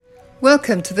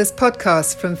Welcome to this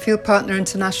podcast from Field Partner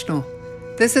International.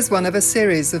 This is one of a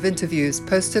series of interviews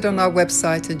posted on our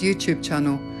website and YouTube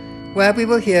channel, where we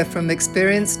will hear from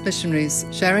experienced missionaries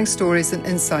sharing stories and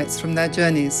insights from their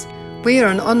journeys. We are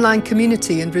an online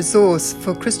community and resource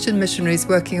for Christian missionaries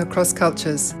working across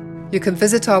cultures. You can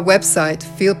visit our website,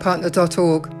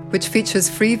 fieldpartner.org, which features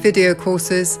free video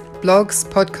courses, blogs,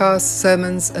 podcasts,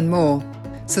 sermons, and more.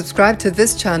 Subscribe to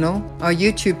this channel, our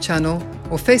YouTube channel,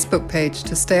 or Facebook page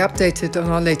to stay updated on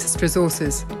our latest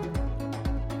resources.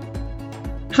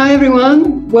 Hi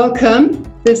everyone, welcome.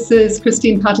 This is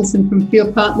Christine Patterson from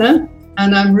Field Partner,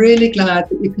 and I'm really glad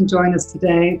that you can join us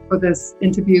today for this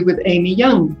interview with Amy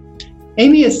Young.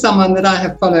 Amy is someone that I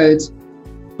have followed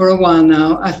for a while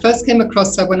now. I first came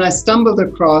across her when I stumbled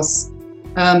across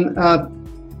a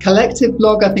collective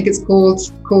blog, I think it's called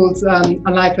A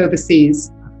Life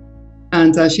Overseas.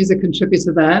 And she's a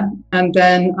contributor there. And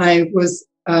then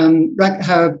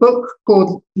her book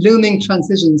called Looming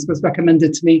Transitions was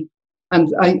recommended to me. And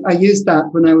I used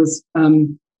that when I was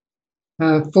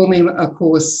forming a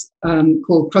course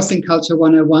called Crossing Culture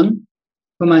 101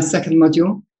 for my second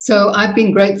module. So I've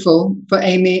been grateful for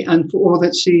Amy and for all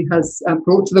that she has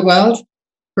brought to the world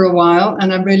for a while.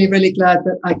 And I'm really, really glad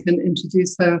that I can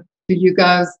introduce her to you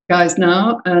guys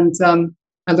now. And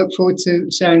I look forward to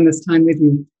sharing this time with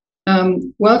you.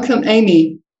 Welcome,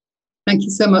 Amy. Thank you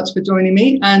so much for joining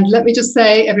me. And let me just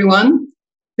say, everyone,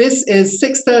 this is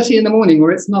 6:30 in the morning,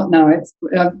 or it's not now. It's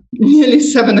nearly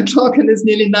 7 o'clock, and it's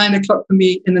nearly 9 o'clock for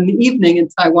me in the evening in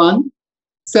Taiwan.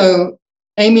 So,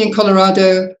 Amy in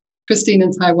Colorado, Christine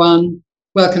in Taiwan,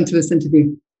 welcome to this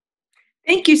interview.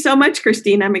 Thank you so much,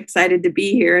 Christine. I'm excited to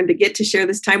be here and to get to share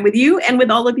this time with you and with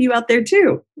all of you out there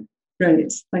too.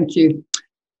 Great, thank you.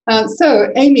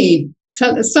 So, Amy,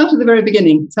 start at the very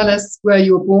beginning. Tell us where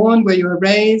you were born, where you were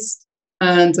raised,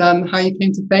 and how you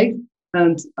came to faith,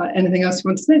 and anything else you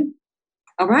want to say.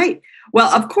 All right.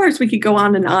 Well, of course, we could go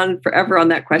on and on forever on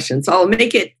that question. So I'll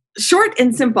make it short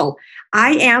and simple.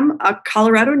 I am a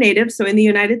Colorado native, so in the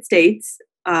United States,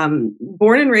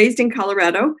 born and raised in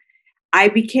Colorado. I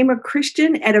became a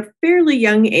Christian at a fairly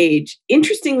young age.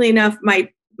 Interestingly enough, my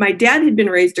dad had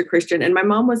been raised a Christian, and my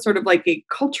mom was sort of like a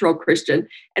cultural Christian.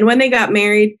 And when they got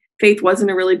married, faith wasn't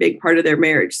a really big part of their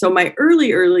marriage. So my early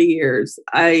years,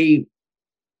 I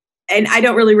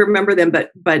don't really remember them,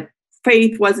 but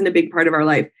faith wasn't a big part of our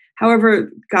life.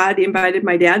 However, God invited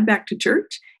my dad back to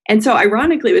church. And so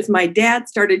ironically, it was my dad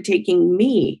started taking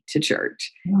me to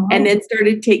church and then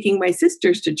started taking my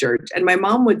sisters to church, and my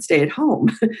mom would stay at home.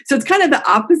 So it's kind of the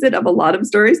opposite of a lot of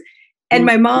stories. And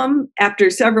my mom, after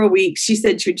several weeks, she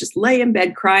said she would just lay in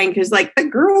bed crying because, like, the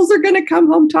girls are going to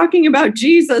come home talking about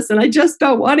Jesus, and I just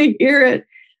don't want to hear it.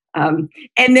 And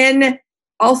then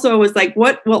also was like,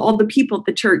 what will all the people at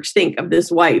the church think of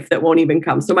this wife that won't even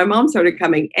come? So my mom started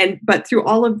coming. But through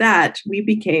all of that, we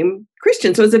became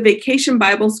Christians. So it was a vacation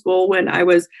Bible school when I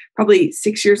was probably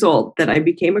 6 years old that I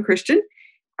became a Christian.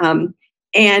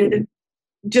 And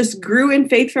just grew in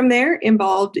faith from there,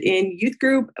 involved in youth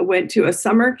group, went to a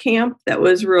summer camp that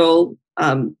was real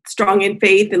strong in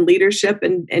faith and leadership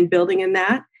and building in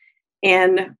that,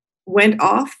 and went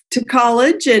off to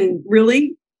college, and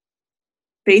really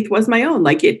faith was my own.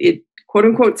 Like it quote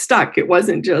unquote stuck. It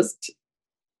wasn't just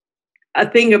a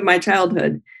thing of my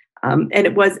childhood. And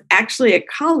it was actually at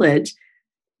college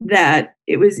that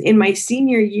it was in my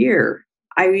senior year.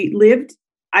 I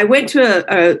went to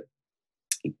a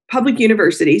public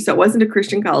university, so it wasn't a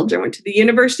Christian college. I went to the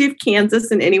University of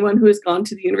Kansas, and anyone who has gone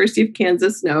to the University of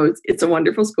Kansas knows it's a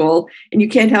wonderful school, and you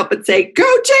can't help but say, "Go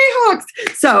Jayhawks!"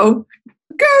 So,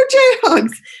 go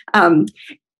Jayhawks!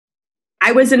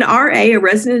 I was an RA, a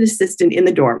resident assistant in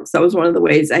the dorm. So that was one of the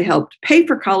ways I helped pay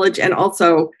for college, and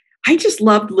also I just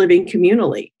loved living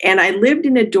communally. And I lived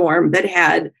in a dorm that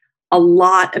had a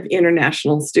lot of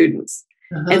international students,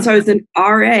 and so I was an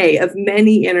RA of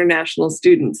many international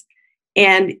students.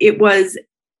 And it was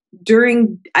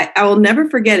I will never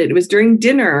forget it. It was during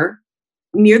dinner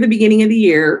near the beginning of the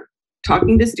year,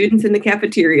 talking to students in the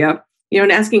cafeteria,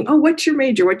 and asking, "Oh, what's your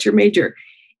major? What's your major?"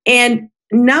 And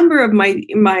a number of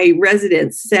my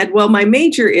residents said, "Well, my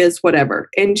major is whatever,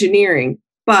 engineering,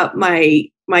 but my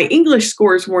English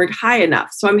scores weren't high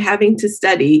enough. So I'm having to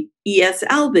study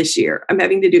ESL this year. I'm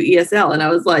having to do ESL." And I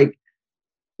was like,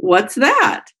 "What's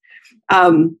that?"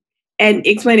 And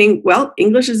explaining, well,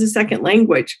 English is a second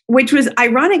language, which was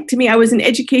ironic to me. I was an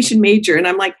education major, and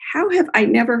I'm like, how have I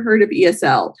never heard of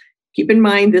ESL? Keep in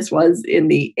mind, this was in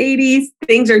the 80s.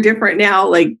 Things are different now.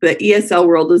 Like the ESL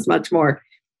world is much more.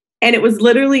 And it was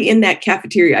literally in that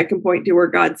cafeteria I can point to where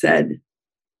God said,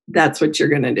 that's what you're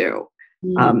going to do.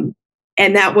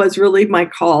 And that was really my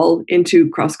call into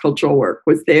cross-cultural work,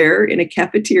 was there in a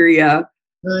cafeteria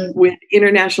with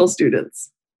international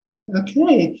students.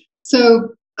 Okay. So,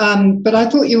 but I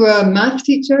thought you were a math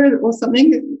teacher or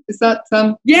something. Is that?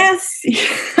 Yes.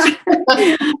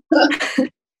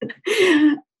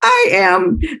 I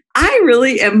am. I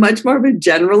really am much more of a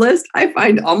generalist. I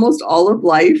find almost all of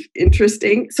life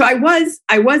interesting. So I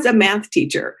was a math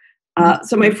teacher.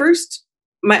 So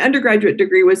my undergraduate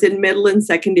degree was in middle and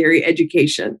secondary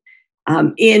education,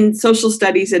 in social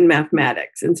studies and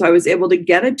mathematics. And so I was able to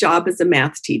get a job as a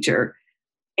math teacher.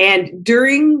 And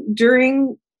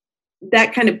during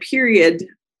that kind of period,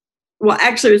 well,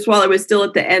 actually, it was while I was still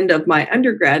at the end of my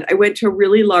undergrad, I went to a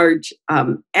really large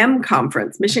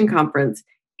mission conference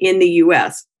in the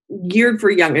US, geared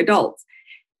for young adults.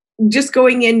 Just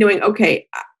going in knowing, okay,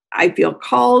 I feel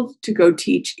called to go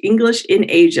teach English in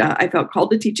Asia. I felt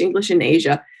called to teach English in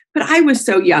Asia, but I was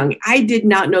so young. I did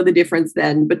not know the difference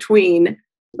then between,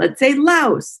 let's say,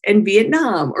 Laos and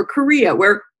Vietnam or Korea,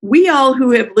 where we all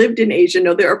who have lived in Asia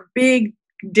know there are big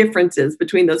differences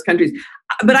between those countries.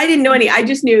 But I didn't know any. I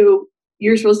just knew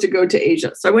you're supposed to go to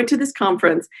Asia. So I went to this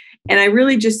conference and I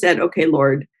really just said, okay,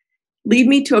 Lord, lead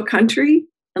me to a country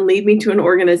and lead me to an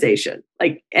organization.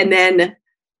 And then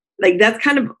that's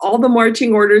kind of all the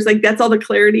marching orders. That's all the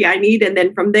clarity I need. And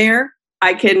then from there,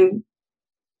 I can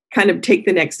kind of take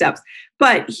the next steps.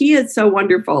 But he is so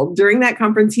wonderful. During that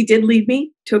conference, he did lead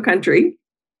me to a country,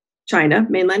 China,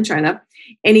 mainland China,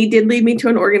 and he did lead me to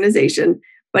an organization.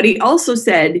 But he also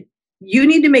said, you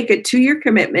need to make a 2-year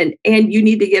commitment and you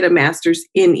need to get a master's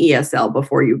in ESL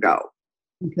before you go.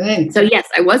 Okay. So yes,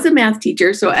 I was a math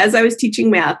teacher. So as I was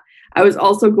teaching math, I was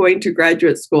also going to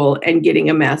graduate school and getting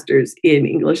a master's in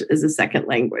English as a second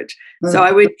language. So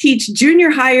I would teach junior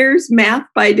hires math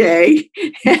by day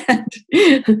and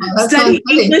study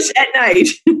English at night.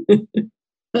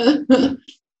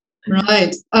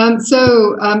 Right.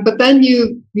 But then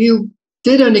you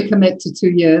did only commit to 2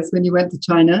 years when you went to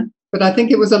China, but I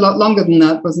think it was a lot longer than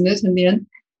that, wasn't it, in the end?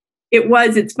 It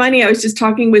was. It's funny. I was just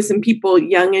talking with some people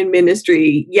young in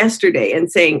ministry yesterday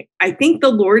and saying, I think the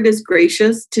Lord is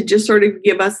gracious to just sort of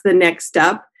give us the next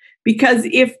step, because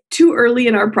if too early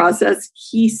in our process,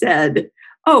 he said,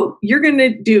 oh, you're going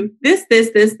to do this,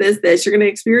 you're going to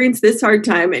experience this hard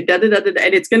time and and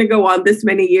it's going to go on this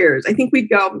many years. I think we'd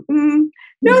go,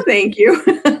 no, thank you.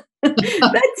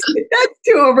 That's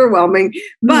too overwhelming.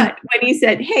 But when he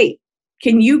said, hey,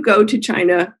 can you go to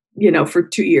China, for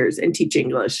 2 years and teach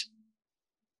English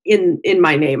in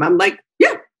my name? I'm like,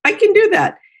 yeah, I can do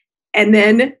that. And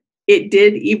then it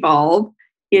did evolve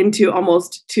into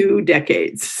almost 2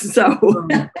 decades. So,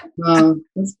 wow,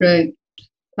 that's great.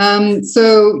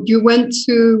 So you went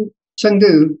to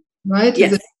Chengdu, right?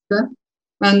 Yes.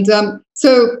 And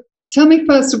so tell me,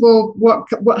 first of all,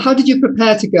 how did you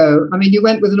prepare to go? I mean, you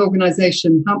went with an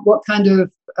organization. What kind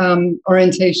of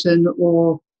orientation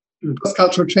or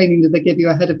cross-cultural training did they give you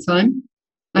ahead of time?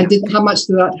 And how much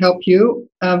did that help you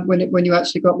when you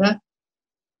actually got there?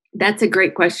 That's a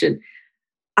great question.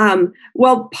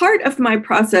 Well, part of my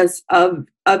process of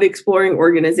exploring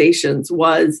organizations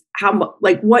was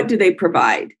what do they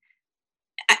provide?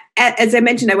 As I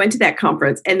mentioned, I went to that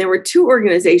conference and there were 2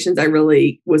 organizations I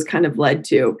really was kind of led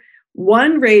to.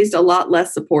 One raised a lot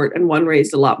less support and one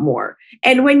raised a lot more.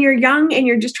 And when you're young and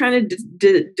you're just trying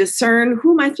to discern,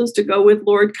 who am I supposed to go with,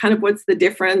 Lord, kind of what's the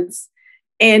difference?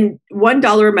 And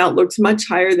 $1 amount looks much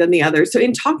higher than the other. So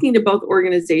in talking to both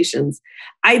organizations,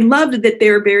 I loved that they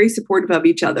were very supportive of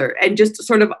each other and just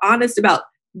sort of honest about,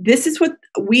 this is what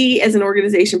we as an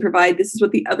organization provide, this is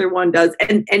what the other one does.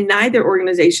 And neither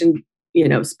organization,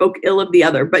 spoke ill of the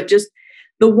other, but just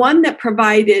the one that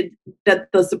provided that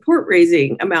the support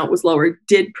raising amount was lower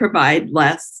did provide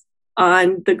less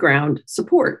on the ground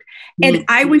support. Mm-hmm. And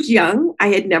I was young. I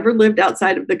had never lived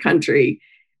outside of the country.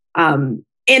 And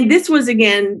this was,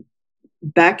 again,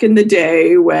 back in the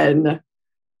day when,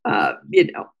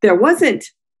 there wasn't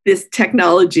this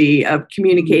technology of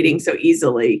communicating so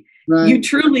easily. Right. You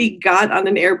truly got on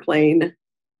an airplane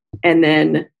and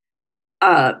then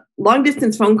long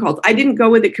distance phone calls. I didn't go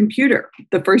with a computer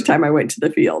the first time I went to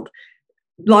the field.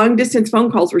 Long distance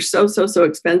phone calls were so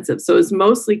expensive. So it was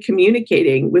mostly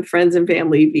communicating with friends and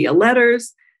family via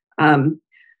letters. And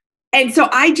so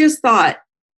I just thought,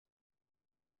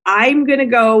 I'm going to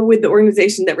go with the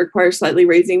organization that requires slightly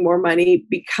raising more money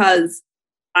because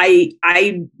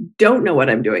I don't know what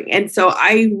I'm doing. And so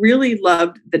I really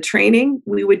loved the training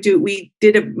we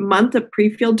did a month of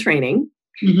pre-field training.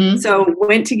 Mm-hmm. So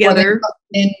went together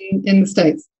in the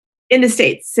States. In the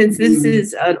States, since this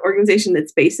is an organization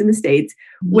that's based in the States,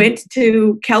 went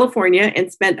to California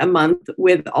and spent a month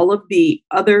with all of the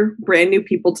other brand new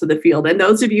people to the field. And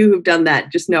those of you who've done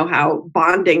that just know how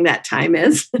bonding that time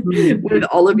is with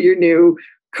all of your new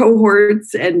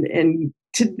cohorts. And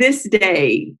to this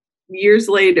day, years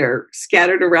later,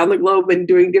 scattered around the globe and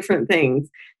doing different things,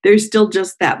 there's still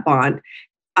just that bond.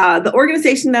 The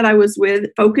organization that I was with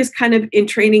focused kind of in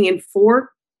training in 4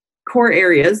 core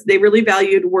areas. They really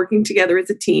valued working together as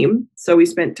a team. So we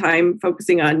spent time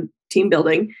focusing on team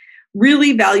building,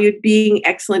 really valued being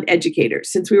excellent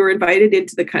educators since we were invited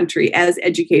into the country as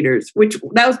educators, which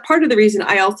that was part of the reason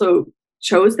I also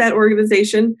chose that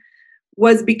organization,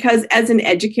 was because as an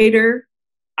educator,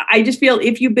 I just feel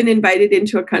if you've been invited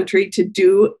into a country to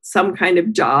do some kind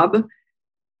of job,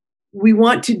 we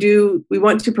want to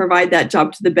provide that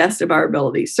job to the best of our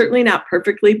abilities. Certainly not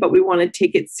perfectly, but we want to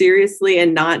take it seriously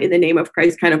and not in the name of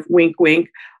Christ kind of wink, wink.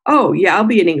 Oh, yeah, I'll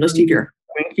be an English teacher.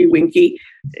 Winky, winky.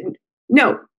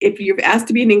 No, if you've asked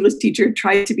to be an English teacher,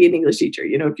 try to be an English teacher.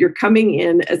 You know, if you're coming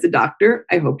in as a doctor,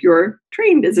 I hope you're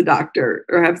trained as a doctor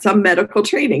or have some medical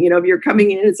training. You know, if you're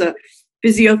coming in as a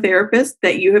physiotherapist,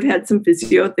 that you have had some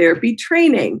physiotherapy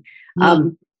training.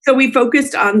 So we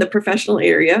focused on the professional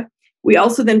area. We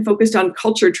also then focused on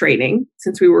culture training,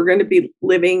 since we were going to be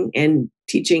living and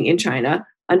teaching in China,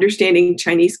 understanding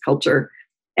Chinese culture.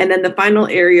 And then the final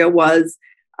area was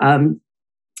the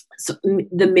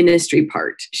ministry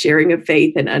part, sharing of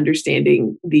faith and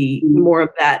understanding the more of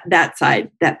that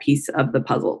side, that piece of the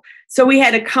puzzle. So we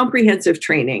had a comprehensive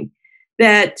training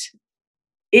that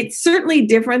it's certainly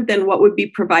different than what would be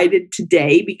provided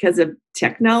today because of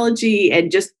technology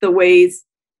and just the ways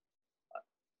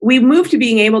we moved to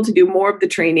being able to do more of the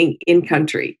training in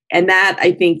country. And that,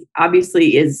 I think,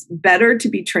 obviously is better to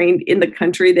be trained in the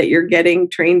country that you're getting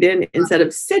trained in instead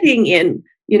of sitting in,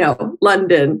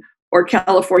 London or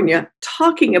California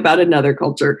talking about another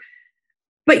culture.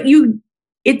 But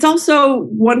it's also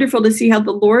wonderful to see how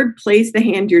the Lord plays the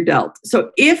hand you're dealt. So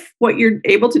if what you're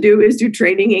able to do is do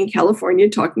training in California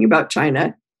talking about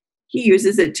China, He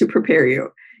uses it to prepare you.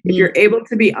 If you're able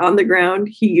to be on the ground,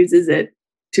 He uses it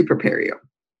to prepare you.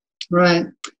 Right.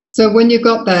 So when you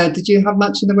got there, did you have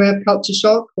much in the way of culture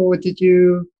shock, or did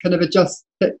you kind of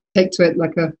take to it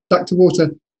like a duck to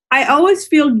water? I always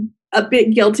feel a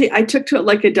bit guilty. I took to it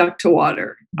like a duck to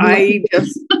water. I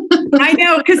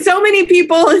know, because so many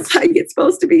people, it's like, it's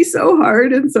supposed to be so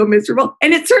hard and so miserable.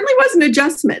 And it certainly was an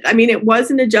adjustment. I mean, it was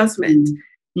an adjustment.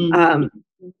 The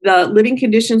living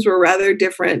conditions were rather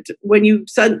different. When you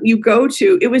go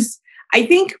to, it was, I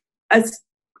think, as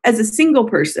a single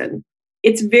person,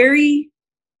 it's very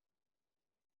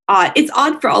odd. It's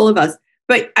odd for all of us.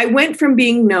 But I went from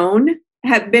being known,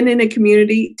 have been in a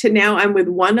community, to now I'm with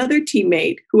one other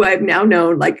teammate who I've now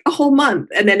known like a whole month.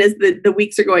 And then as the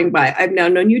weeks are going by, I've now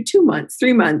known you 2 months,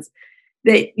 3 months,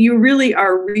 that you really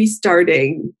are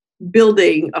restarting,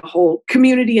 building a whole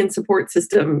community and support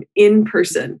system in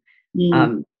person.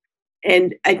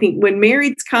 And I think when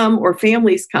marrieds come or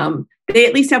families come, they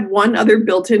at least have one other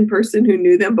built-in person who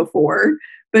knew them before.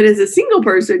 But as a single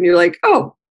person, you're like,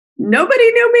 oh,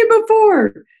 nobody knew me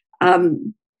before.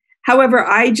 However,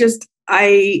 I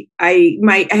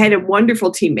had a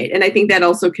wonderful teammate. And I think that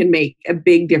also can make a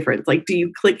big difference. Like, do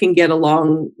you click and get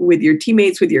along with your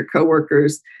teammates, with your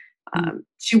coworkers?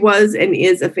 She was and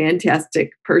is a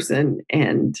fantastic person.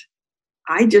 And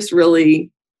I just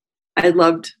really, I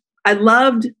loved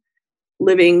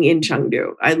living in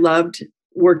Chengdu. I loved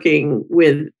working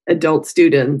with adult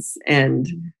students and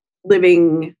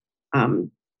living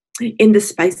in the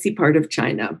spicy part of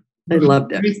China. I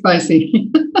loved it. Very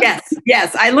spicy.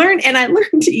 Yes. I learned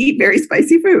to eat very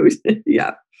spicy food.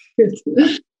 Yeah.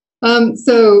 Good.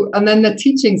 So, and then the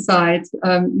teaching side,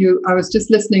 I was just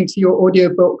listening to your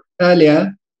audiobook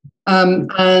earlier,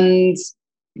 and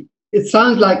it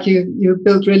sounds like you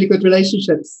built really good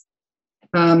relationships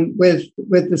with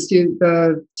the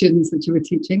students that you were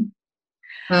teaching.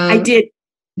 I did.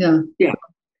 Yeah.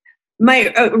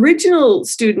 My original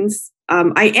students,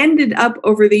 I ended up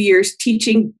over the years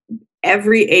teaching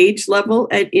every age level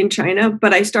in China,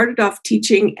 but I started off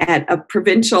teaching at a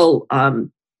provincial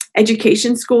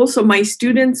education school. So my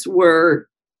students were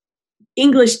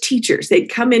English teachers. They'd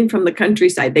come in from the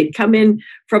countryside. They'd come in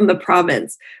from the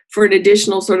province for an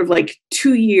additional sort of like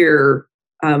 2-year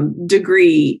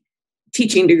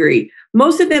teaching degree.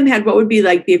 Most of them had what would be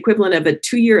like the equivalent of a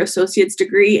 2-year associate's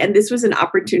degree. And this was an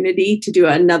opportunity to do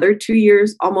another 2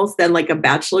 years, almost then like a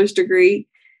bachelor's degree.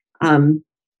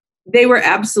 They were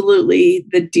absolutely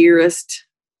the dearest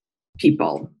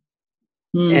people.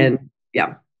 And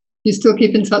yeah. You still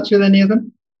keep in touch with any of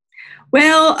them?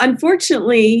 Well,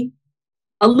 unfortunately,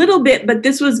 a little bit, but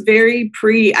this was very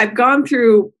I've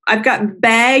got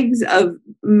bags of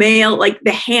mail, like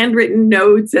the handwritten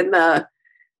notes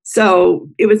so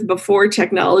it was before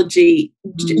technology.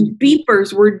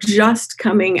 Beepers were just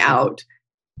coming out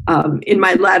in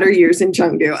my latter years in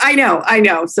Chengdu. I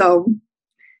know. So,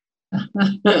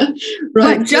 right.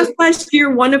 But just last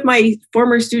year, one of my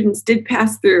former students did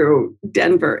pass through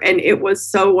Denver, and it was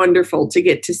so wonderful to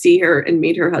get to see her and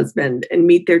meet her husband and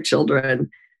meet their children.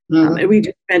 And we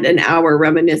just spent an hour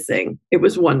reminiscing. It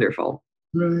was wonderful.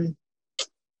 Right.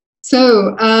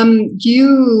 So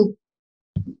you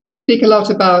speak a lot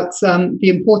about the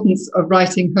importance of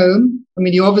writing home. I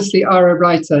mean, you obviously are a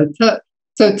writer.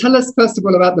 So tell us, first of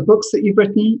all, about the books that you've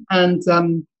written, and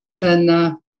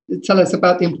then tell us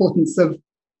about the importance of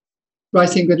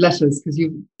writing good letters, because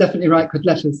you definitely write good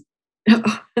letters.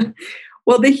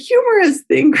 Well, the humorous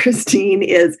thing, Christine,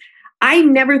 is I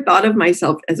never thought of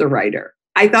myself as a writer.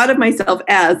 I thought of myself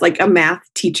as like a math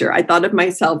teacher. I thought of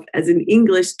myself as an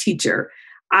English teacher.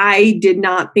 I did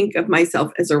not think of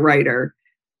myself as a writer.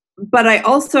 But I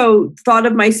also thought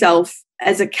of myself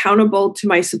as accountable to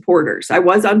my supporters. I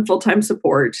was on full-time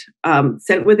support,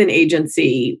 sent with an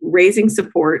agency, raising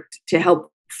support to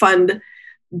help fund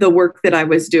the work that I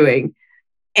was doing.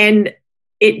 And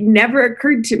it never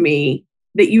occurred to me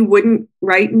that you wouldn't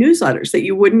write newsletters, that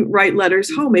you wouldn't write letters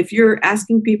home. If you're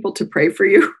asking people to pray for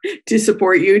you, to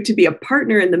support you, to be a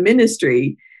partner in the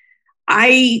ministry,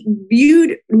 I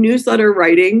viewed newsletter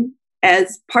writing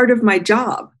as part of my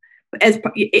job.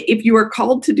 If you are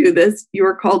called to do this, you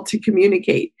are called to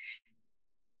communicate.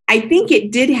 I think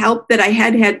it did help that I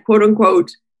had quote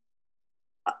unquote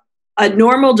a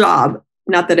normal job.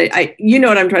 Not that I you know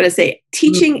what I'm trying to say.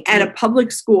 Teaching at a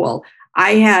public school,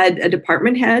 I had a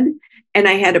department head and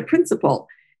I had a principal.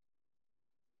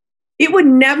 It would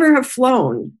never have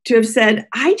flown to have said,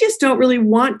 I just don't really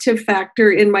want to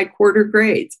factor in my quarter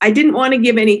grades. I didn't want to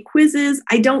give any quizzes.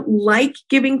 I don't like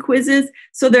giving quizzes,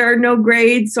 so there are no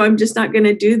grades, so I'm just not going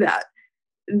to do that.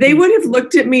 They would have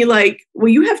looked at me like, well,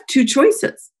 you have two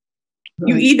choices. Right.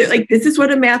 You either, like, this is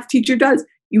what a math teacher does.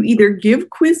 You either give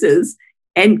quizzes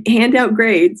and hand out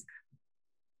grades,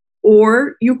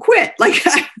 or you quit. Like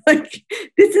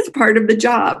this is part of the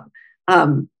job.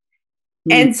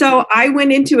 And so I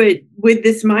went into it with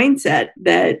this mindset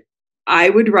that I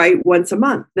would write once a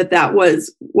month, that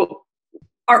was what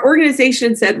our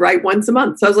organization said, write once a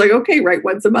month. So I was like, okay, write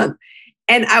once a month.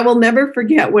 And I will never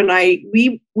forget when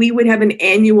we would have an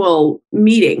annual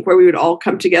meeting where we would all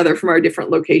come together from our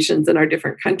different locations and our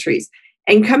different countries.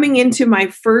 And coming into my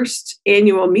first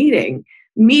annual meeting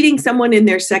someone in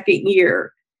their second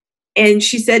year, and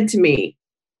she said to me,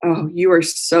 oh, you are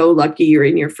so lucky you're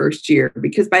in your first year,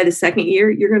 because by the second year,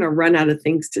 you're going to run out of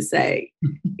things to say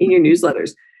in your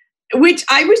newsletters, which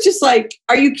I was just like,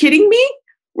 are you kidding me?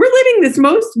 We're living this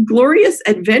most glorious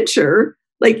adventure,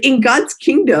 like in God's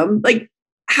kingdom. Like,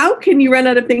 how can you run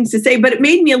out of things to say? But it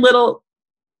made me a little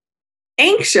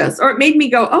anxious, or it made me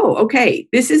go, oh, okay,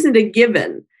 this isn't a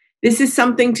given. This is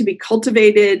something to be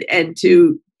cultivated and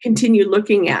to continue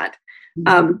looking at.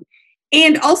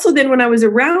 And also then when I was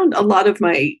around a lot of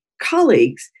my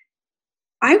colleagues,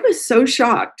 I was so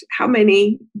shocked how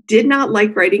many did not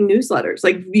like writing newsletters,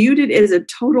 like viewed it as a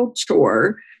total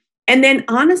chore, and then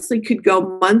honestly could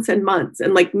go months and months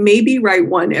and like maybe write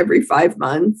one every 5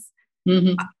 months,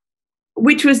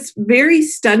 which was very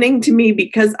stunning to me,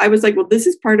 because I was like, well, this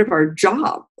is part of our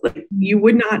job. Like, you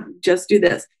would not just do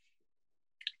this.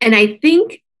 And I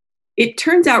think it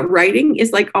turns out writing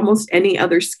is like almost any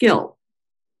other skill.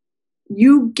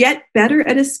 You get better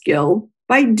at a skill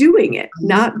by doing it,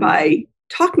 not by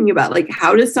talking about, like,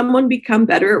 how does someone become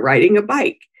better at riding a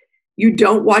bike? You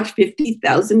don't watch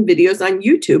 50,000 videos on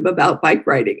YouTube about bike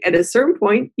riding. At a certain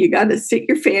point, you got to sit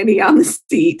your fanny on the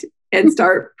seat and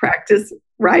start practice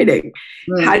riding.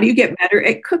 Right. How do you get better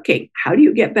at cooking? How do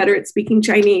you get better at speaking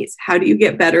Chinese? How do you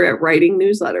get better at writing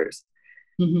newsletters?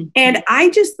 And I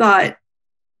just thought,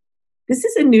 this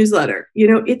is a newsletter.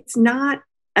 It's not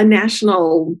a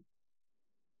national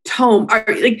tome.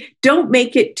 Like, don't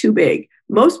make it too big.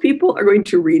 Most people are going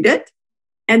to read it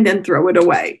and then throw it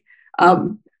away,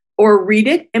 or read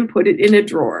it and put it in a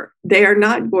drawer. They are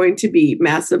not going to be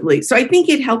massively. So I think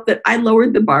it helped that I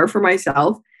lowered the bar for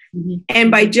myself,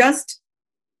 and by just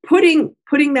putting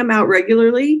them out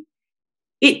regularly,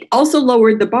 it also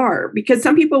lowered the bar, because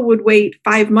some people would wait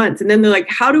 5 months and then they're like,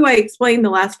 how do I explain the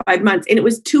last 5 months? And it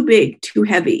was too big, too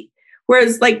heavy.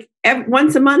 Whereas like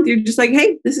once a month, you're just like,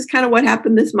 hey, this is kind of what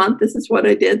happened this month. This is what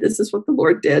I did. This is what the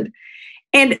Lord did.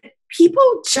 And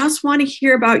people just want to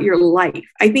hear about your life.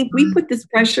 I think we put this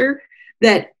pressure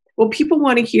that well, people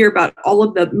want to hear about all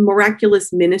of the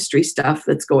miraculous ministry stuff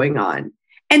that's going on.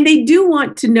 And they do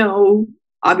want to know,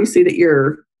 obviously, that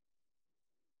you're,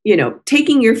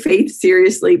 taking your faith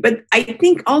seriously. But I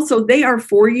think also they are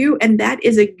for you, and that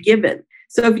is a given.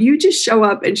 So if you just show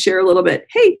up and share a little bit,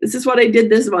 hey, this is what I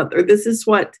did this month, or this is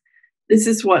what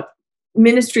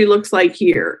ministry looks like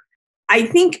here. I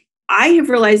think I have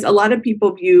realized a lot of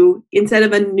people view, instead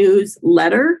of a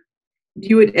newsletter,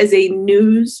 view it as a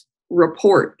news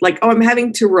report. Like, oh, I'm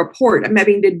having to report. I'm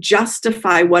having to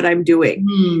justify what I'm doing.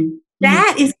 Mm-hmm.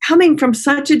 That is coming from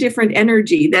such a different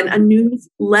energy than a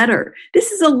newsletter.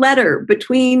 This is a letter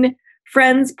between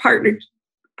friends,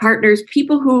 partners,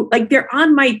 people who, like, they're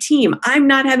on my team. I'm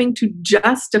not having to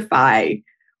justify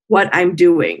what I'm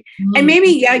doing. Mm-hmm. And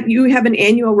maybe, you have an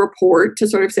annual report to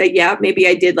sort of say, maybe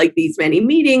I did like these many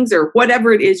meetings or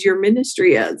whatever it is your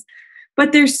ministry is.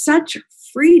 But there's such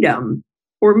freedom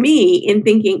for me in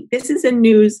thinking this is a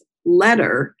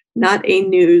newsletter, not a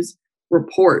news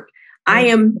report. I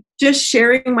am just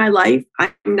sharing my life.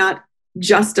 I'm not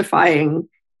justifying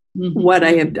what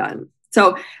I have done.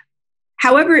 So,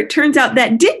 however, it turns out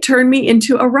that did turn me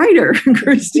into a writer,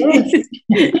 Christine. Yes.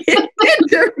 It did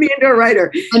turn me into a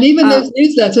writer. And even those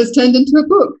newsletters turned into a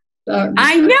book.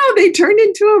 I know, they turned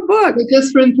into a book. But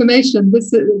just for information,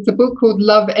 it's a book called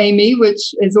Love Amy,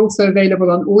 which is also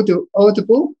available on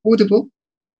Audible.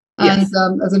 Yes.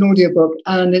 And as an audiobook,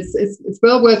 and it's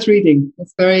well worth reading.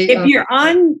 It's very. If you're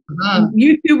on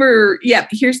YouTube, or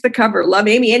here's the cover, Love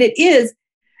Amy, and it is.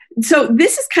 So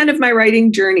this is kind of my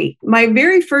writing journey. My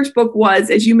very first book was,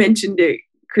 as you mentioned it,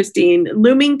 Christine,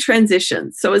 Looming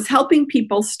Transitions. So it's helping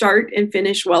people start and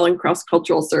finish well in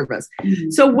cross-cultural service.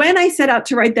 Mm-hmm. So when I set out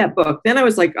to write that book, then I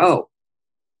was like, oh,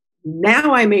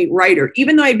 now I'm a writer,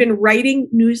 even though I'd been writing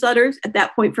newsletters at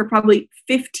that point for probably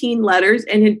 15 letters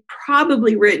and had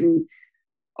probably written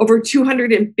over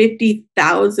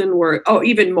 250,000 words,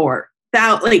 even more,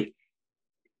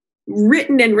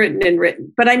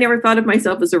 written. But I never thought of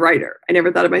myself as a writer.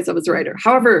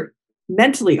 However,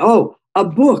 mentally, a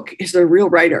book is a real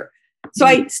writer. So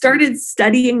I started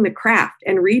studying the craft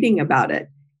and reading about it.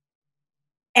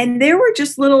 And there were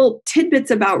just little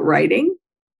tidbits about writing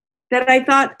that I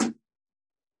thought,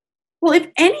 well, if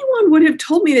anyone would have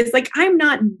told me this, like, I'm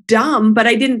not dumb, but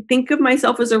I didn't think of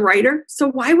myself as a writer. So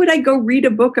why would I go read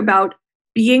a book about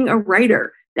being a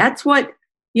writer? That's what,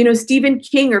 Stephen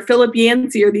King or Philip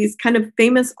Yancey or these kind of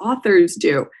famous authors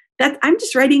do. I'm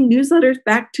just writing newsletters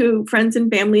back to friends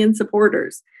and family and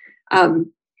supporters.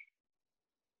 And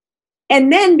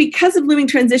then because of Looming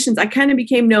Transitions, I kind of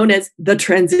became known as the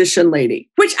transition lady,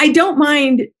 which I don't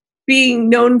mind being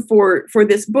known for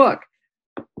this book.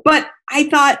 But I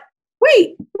thought,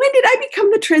 wait, when did I become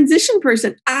the transition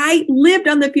person? I lived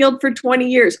on the field for 20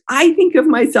 years. I think of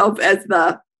myself as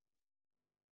the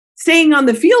staying on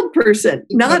the field person,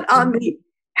 not on the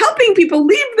helping people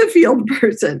leave the field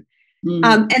person.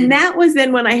 Mm-hmm. And that was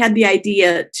then when I had the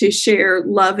idea to share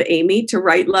Love Amy, to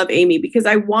write Love Amy, because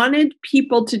I wanted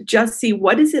people to just see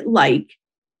what is it like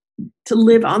to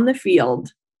live on the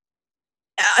field,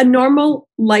 a normal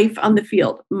life on the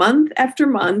field, month after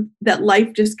month, that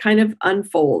life just kind of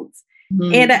unfolds.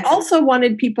 Mm-hmm. And I also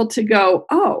wanted people to go,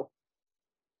 oh,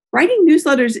 writing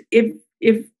newsletters,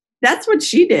 if that's what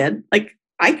she did, like,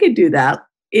 I could do that.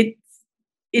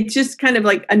 It's just kind of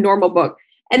like a normal book.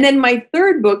 And then my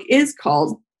third book is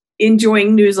called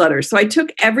Enjoying Newsletters. So I took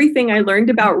everything I learned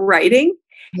about writing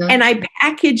and I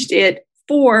packaged it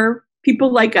for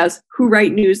people like us who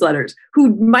write newsletters,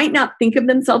 who might not think of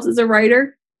themselves as a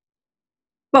writer,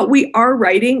 but we are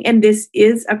writing, and this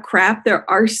is a craft. There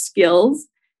are skills.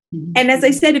 Mm-hmm. And as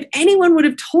I said, if anyone would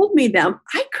have told me them,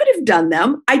 I could have done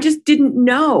them. I just didn't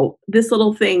know this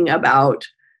little thing about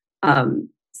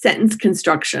sentence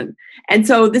construction. And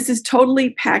so this is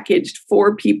totally packaged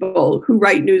for people who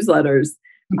write newsletters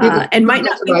and might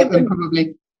not think of them.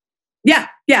 Probably. Yeah.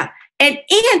 And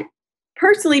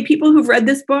personally, people who've read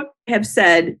this book have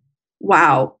said,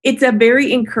 wow, it's a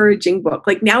very encouraging book.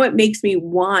 Like, now it makes me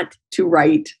want to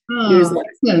write newsletters.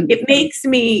 Yeah. It makes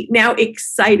me now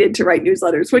excited to write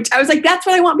newsletters, which I was like, that's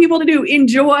what I want people to do.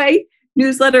 Enjoy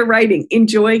newsletter writing,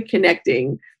 enjoy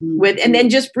connecting with. And then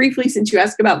just briefly, since you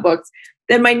asked about books,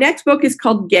 then my next book is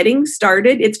called Getting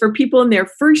Started. It's for people in their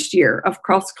first year of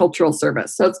cross-cultural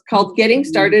service. So it's called Getting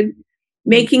Started,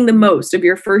 Making the Most of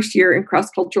Your First Year in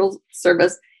Cross-Cultural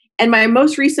Service. And my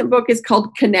most recent book is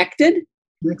called Connected,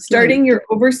 Starting Your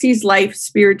Overseas Life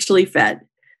Spiritually Fed.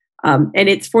 And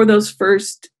it's for those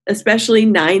first, especially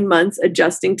 9 months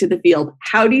adjusting to the field.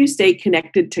 How do you stay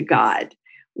connected to God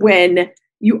when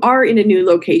you are in a new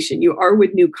location, you are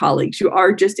with new colleagues, you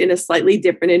are just in a slightly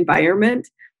different environment?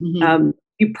 Mm-hmm.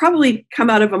 you probably come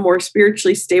out of a more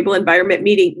spiritually stable environment,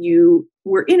 meaning you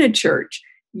were in a church,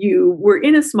 you were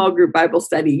in a small group Bible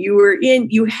study,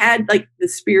 you had like the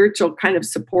spiritual kind of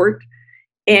support,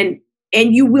 and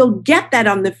you will get that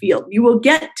on the field. You will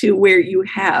get to where you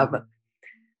have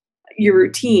your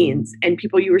routines and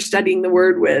people you were studying the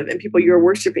word with and people you were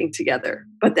worshiping together.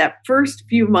 But that first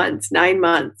few months, 9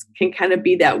 months, can kind of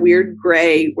be that weird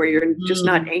gray where you're just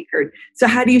not anchored. So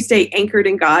how do you stay anchored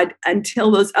in God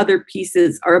until those other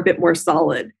pieces are a bit more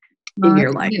solid in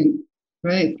your life?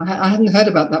 Great. I hadn't heard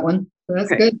about that one. So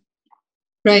that's good.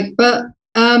 Great. But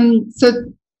so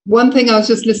one thing I was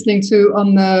just listening to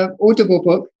on the Audible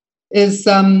book is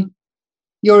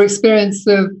your experience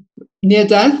of near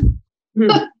death.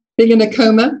 Being in a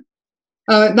coma,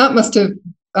 that must have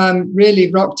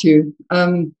really rocked you,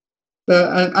 and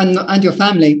your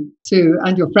family too,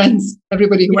 and your friends,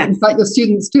 everybody who went, in fact, your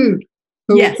students too,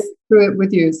 who went through it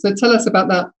with you. So tell us about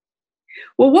that.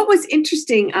 Well, what was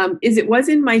interesting is it was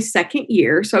in my second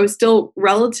year, so I was still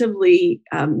relatively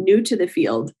new to the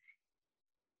field,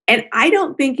 and I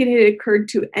don't think it had occurred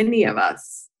to any of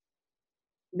us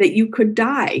that you could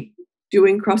die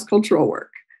doing cross-cultural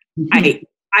work.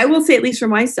 I will say, at least for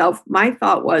myself, my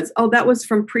thought was, oh, that was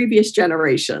from previous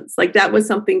generations. Like that was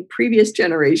something previous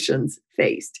generations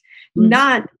faced,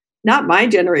 not my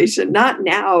generation, not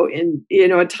now in,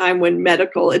 a time when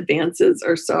medical advances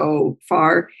are so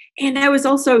far. And I was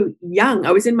also young.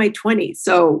 I was in my 20s.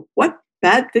 So what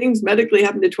bad things medically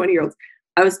happen to 20-year-olds?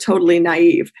 I was totally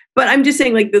naive. But I'm just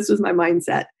saying, like, this was my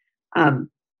mindset.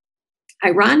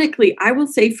 Ironically, I will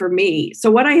say for me,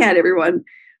 so what I had, everyone,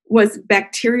 was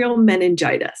bacterial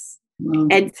meningitis. Wow.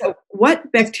 And so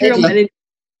what bacterial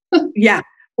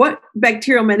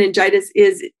meningitis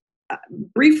is,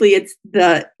 briefly, it's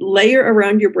the layer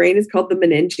around your brain is called the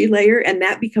meningeal layer, and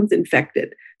that becomes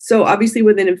infected. So obviously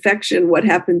with an infection, what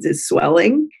happens is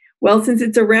swelling. Well, since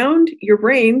it's around your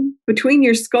brain, between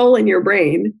your skull and your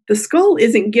brain, the skull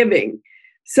isn't giving.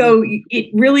 So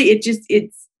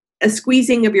it's a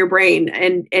squeezing of your brain.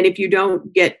 And if you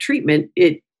don't get treatment,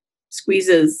 it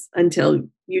squeezes until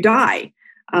you die.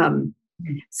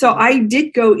 So I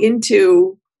did go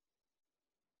into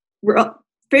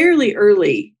fairly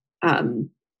early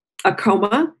a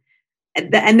coma,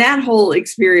 and that whole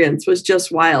experience was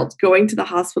just wild, going to the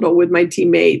hospital with my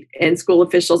teammate and school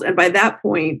officials. And by that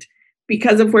point,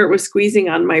 because of where it was squeezing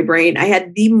on my brain, I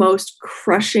had the most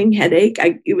crushing headache.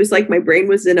 It was like my brain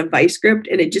was in a vice grip,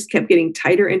 and it just kept getting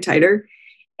tighter and tighter.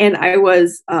 And I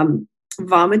was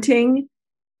vomiting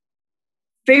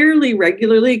fairly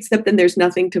regularly, except then there's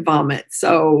nothing to vomit.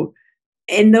 So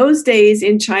in those days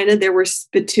in China, there were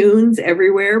spittoons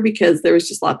everywhere because there was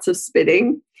just lots of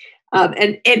spitting.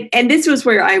 And this was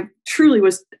where I truly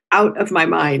was out of my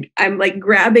mind. I'm like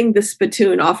grabbing the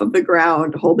spittoon off of the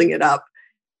ground, holding it up,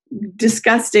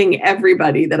 disgusting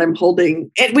everybody that I'm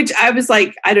holding, which I was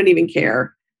like, I don't even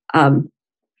care.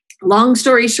 Long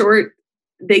story short,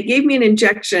 they gave me an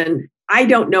injection. I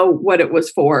don't know what it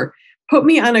was for. Put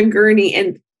me on a gurney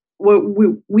and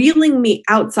wheeling me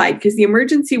outside, because the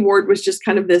emergency ward was just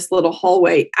kind of this little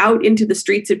hallway out into the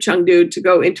streets of Chengdu to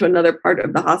go into another part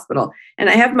of the hospital. And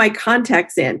I have my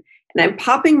contacts in, and I'm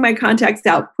popping my contacts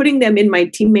out, putting them in my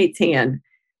teammate's hand.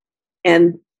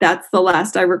 And that's the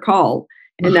last I recall.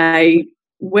 And I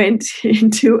went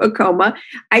into a coma.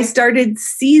 I started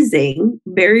seizing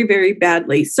very, very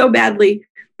badly. So badly,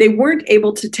 they weren't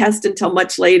able to test until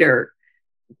much later.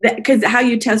 Because how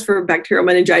you test for bacterial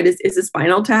meningitis is a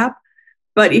spinal tap.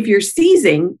 But if you're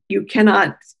seizing, you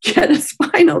cannot get a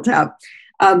spinal tap.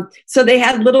 So they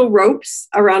had little ropes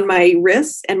around my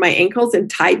wrists and my ankles and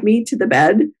tied me to the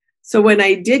bed. So when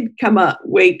I did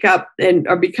wake up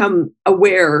or become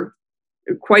aware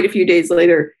quite a few days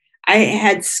later, I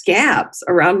had scabs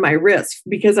around my wrists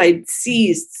because I'd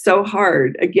seized so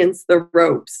hard against the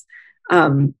ropes.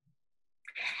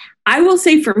 I will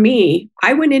say for me,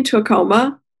 I went into a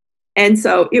coma, and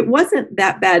so it wasn't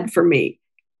that bad for me.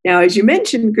 Now, as you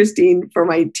mentioned, Christine, for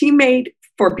my teammate,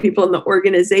 for people in the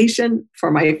organization, for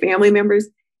my family members,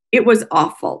 it was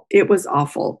awful. It was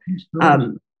awful.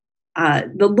 The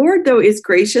Lord, though, is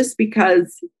gracious,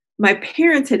 because my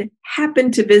parents had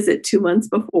happened to visit 2 months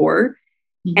before,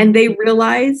 and they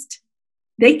realized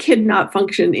they could not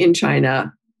function in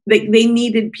China. They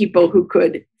needed people who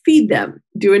could feed them,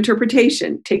 do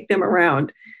interpretation, take them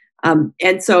around.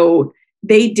 And so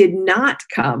they did not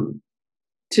come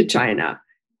to China,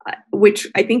 which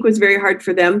I think was very hard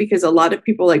for them, because a lot of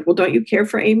people were like, well, don't you care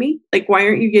for Amy? Like, why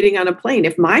aren't you getting on a plane?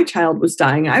 If my child was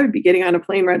dying, I would be getting on a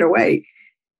plane right away.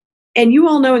 And you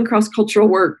all know in cross-cultural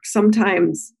work,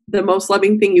 sometimes the most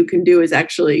loving thing you can do is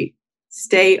actually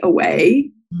stay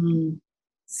away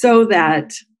so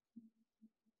that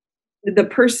the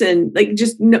person, like,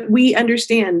 we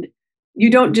understand you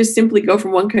don't just simply go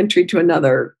from one country to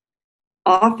another.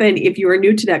 Often, if you are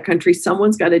new to that country,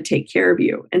 someone's got to take care of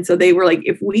you. And so they were like,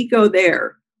 if we go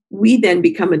there, we then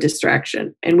become a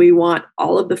distraction, and we want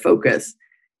all of the focus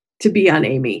to be on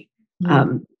Amy.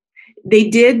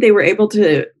 They were able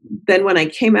to, then when I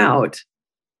came out,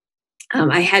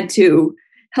 I had to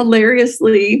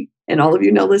hilariously, and all of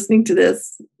you know listening to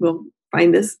this will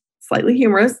find this slightly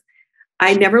humorous,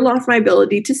 I never lost my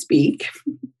ability to speak,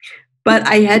 but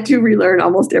I had to relearn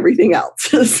almost everything else.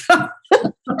 So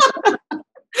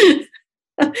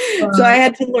I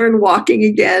had to learn walking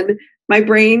again. My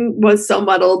brain was so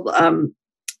muddled.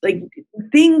 Like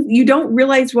things, you don't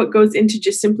realize what goes into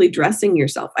just simply dressing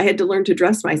yourself. I had to learn to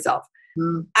dress myself.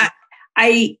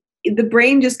 The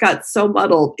brain just got so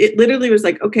muddled. It literally was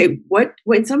like, okay,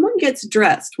 when someone gets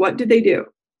dressed, what do?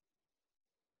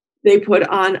 They put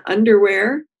on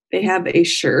underwear, they have a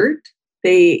shirt,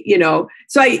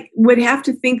 so I would have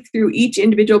to think through each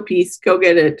individual piece, go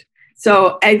get it.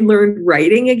 So I learned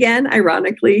writing again.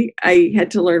 Ironically, I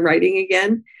had to learn writing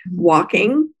again,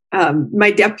 walking. My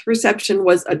depth perception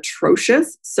was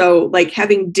atrocious. So like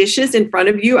having dishes in front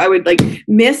of you, I would like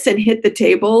miss and hit the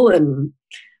table. And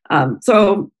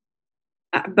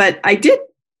but I did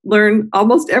learn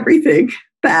almost everything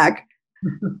back.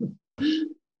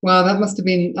 Wow, that must have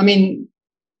been, to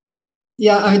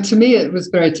me, it was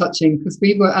very touching because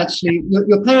we were actually,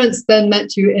 your parents then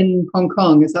met you in Hong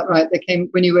Kong. Is that right? They came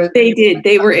when you were... They did.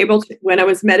 They were able to, when I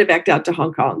was medevaced out to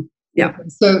Hong Kong. Yeah.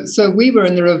 So we were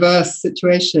in the reverse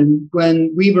situation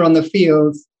when we were on the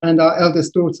field and our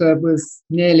eldest daughter was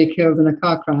nearly killed in a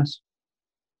car crash.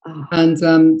 Oh.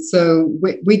 And so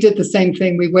we did the same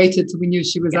thing. We waited till we knew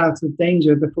she was out of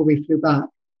danger before we flew back.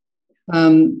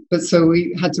 But so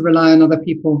we had to rely on other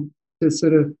people to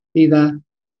sort of be there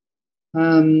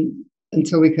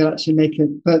until we could actually make it.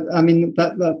 But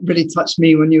that really touched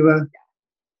me when you were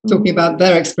talking about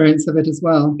their experience of it as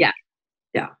well. Yeah.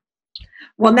 Yeah.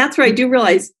 Well, and that's where I do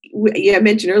realize, I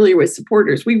mentioned earlier with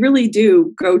supporters, we really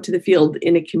do go to the field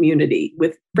in a community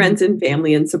with friends and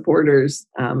family and supporters.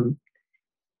 And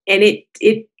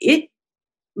it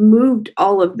moved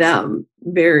all of them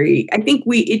I think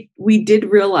we did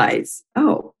realize,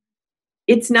 oh,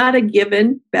 it's not a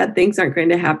given, bad things aren't going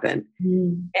to happen.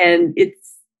 And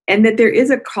that there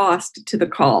is a cost to the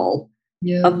call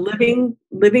of living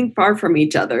far from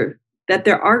each other, that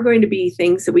there are going to be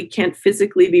things that we can't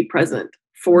physically be present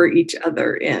for each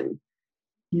other in.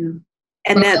 Yeah.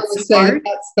 And that's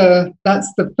the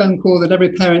phone call that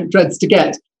every parent dreads to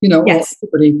get, yes. or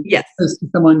everybody close to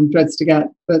someone dreads to get.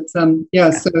 But so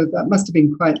that must have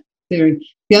been quite clearing.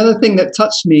 The other thing that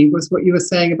touched me was what you were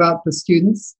saying about the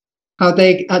students, how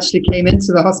they actually came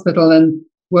into the hospital and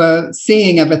were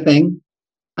seeing everything.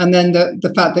 And then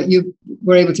the fact that you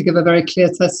were able to give a very clear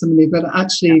testimony that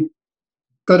actually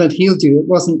God had healed you. It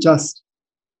wasn't just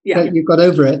that you got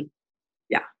over it.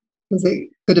 Yeah. Because it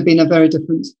could have been a very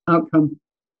different outcome.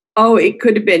 Oh, it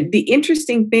could have been. The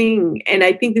interesting thing, and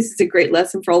I think this is a great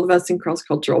lesson for all of us in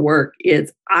cross-cultural work,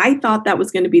 is I thought that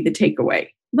was going to be the takeaway.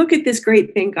 Look at this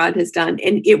great thing God has done.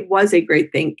 And it was a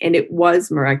great thing. And it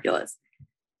was miraculous.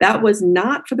 That was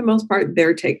not, for the most part,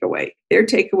 their takeaway. Their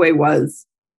takeaway was,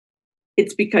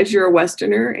 it's because you're a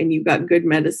Westerner and you got good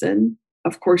medicine.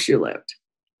 Of course you lived.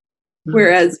 Mm-hmm.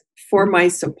 Whereas for my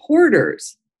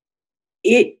supporters,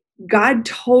 God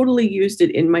totally used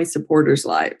it in my supporters'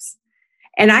 lives.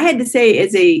 And I had to say,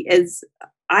 as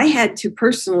I had to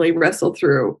personally wrestle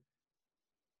through,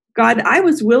 God, I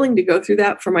was willing to go through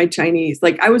that for my Chinese.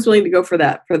 Like I was willing to go for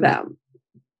that for them.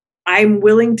 I'm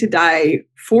willing to die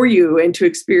for you and to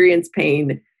experience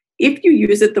pain if you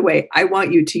use it the way I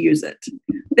want you to use it.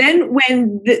 Then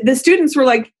when the students were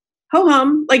like, ho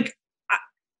hum, like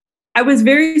I was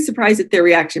very surprised at their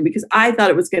reaction because I thought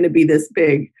it was going to be this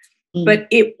big, but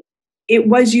it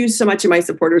was used so much in my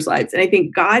supporters' lives. And I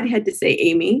think God had to say,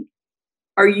 Amy,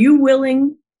 are you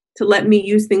willing to let me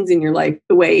use things in your life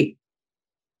the way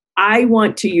I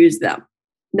want to use them,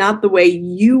 not the way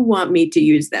you want me to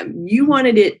use them? You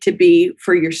wanted it to be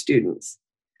for your students.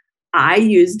 I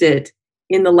used it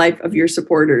in the life of your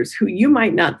supporters who you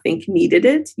might not think needed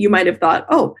it. You might have thought,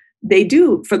 oh, they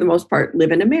do, for the most part,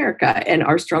 live in America and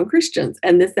are strong Christians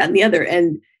and this, that, and the other.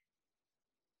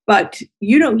 But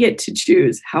you don't get to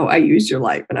choose how I use your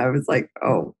life. And I was like,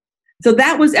 oh. So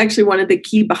that was actually one of the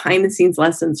key behind the scenes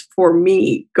lessons for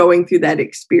me going through that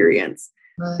experience,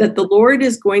 that the Lord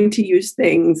is going to use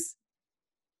things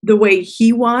the way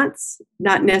he wants,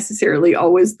 not necessarily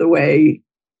always the way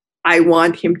I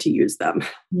want him to use them.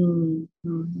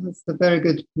 That's a very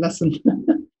good lesson.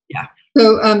 Yeah.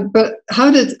 So, but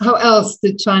how else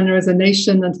did China as a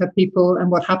nation and her people and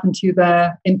what happened to you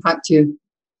there impact you,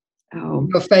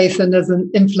 your faith and as an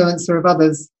influencer of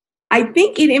others? I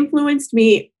think it influenced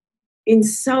me in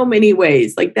so many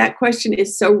ways. Like, that question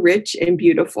is so rich and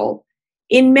beautiful.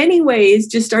 In many ways,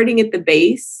 just starting at the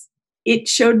base, it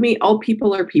showed me all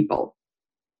people are people.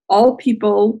 All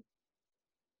people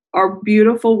are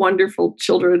beautiful, wonderful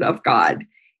children of God.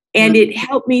 And it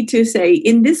helped me to say,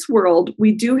 in this world,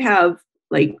 we do have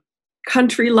like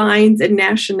country lines and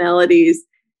nationalities.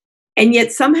 And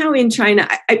yet somehow in China,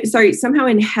 somehow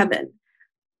in heaven,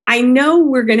 I know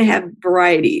we're going to have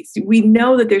varieties. We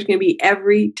know that there's going to be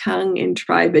every tongue and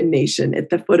tribe and nation at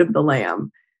the foot of the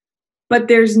Lamb. But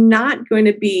there's not going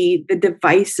to be the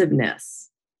divisiveness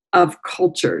of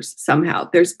cultures somehow.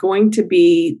 There's going to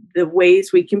be the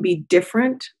ways we can be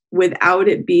different without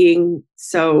it being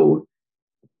so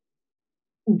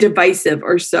divisive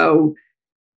or so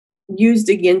used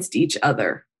against each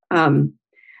other.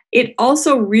 It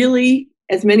also really,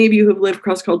 as many of you who've lived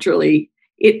cross-culturally,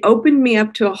 it opened me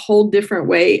up to a whole different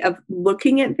way of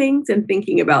looking at things and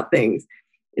thinking about things.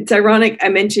 It's ironic. I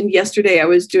mentioned yesterday I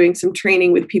was doing some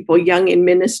training with people young in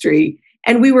ministry,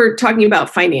 and we were talking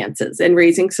about finances and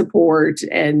raising support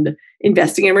and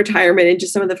investing in retirement and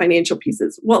just some of the financial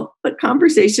pieces. Well, the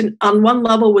conversation on one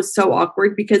level was so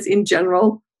awkward because in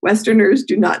general, Westerners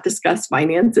do not discuss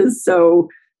finances so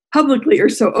publicly or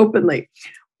so openly.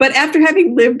 But after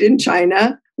having lived in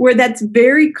China, where that's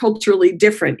very culturally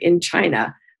different in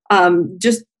China,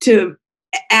 just to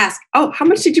ask, oh, how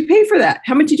much did you pay for that?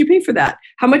 How much did you pay for that?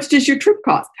 How much does your trip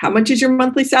cost? How much is your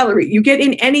monthly salary? You get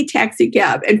in any taxi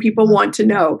cab and people want to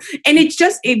know. And it's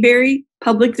just a very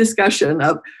public discussion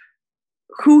of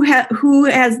who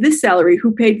has this salary,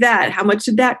 who paid that, how much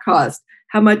did that cost?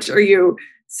 How much are you?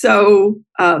 So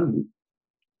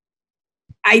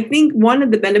I think one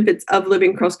of the benefits of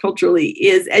living cross-culturally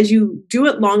is as you do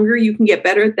it longer, you can get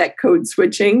better at that code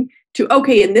switching to,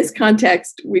 okay, in this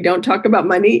context, we don't talk about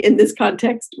money. In this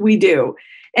context, we do.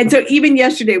 And so even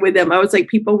yesterday with them, I was like,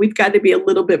 people, we've got to be a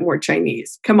little bit more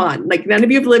Chinese. Come on. Like, none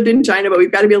of you have lived in China, but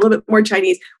we've got to be a little bit more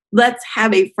Chinese. Let's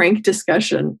have a frank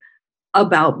discussion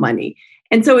about money.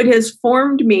 And so it has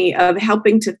formed me of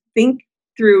helping to think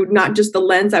through not just the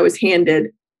lens I was handed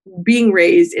being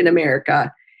raised in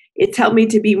America. It's helped me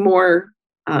to be more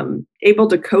able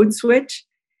to code switch.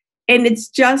 And it's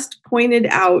just pointed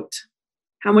out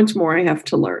how much more I have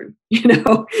to learn. You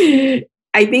know,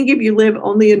 I think if you live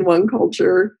only in one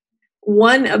culture,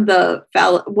 one of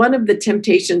the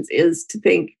temptations is to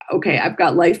think, okay, I've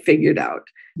got life figured out.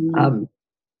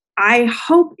 I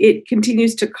hope it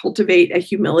continues to cultivate a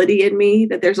humility in me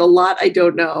that there's a lot I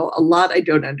don't know, a lot I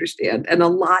don't understand, and a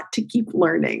lot to keep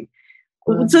learning.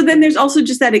 So then there's also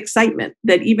just that excitement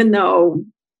that even though,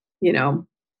 you know,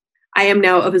 I am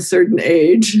now of a certain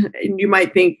age and you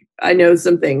might think I know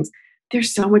some things,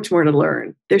 there's so much more to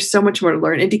learn. There's so much more to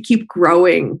learn and to keep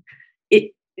growing.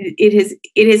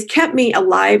 It has kept me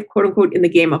alive, quote unquote, in the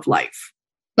game of life.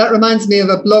 That reminds me of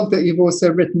a blog that you've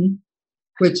also written,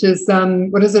 which is,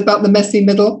 what is it about the messy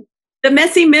middle? The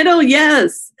messy middle,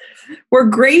 yes. Where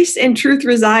grace and truth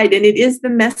reside. And it is the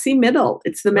messy middle.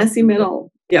 It's the messy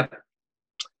middle. Yep.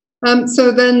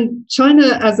 So then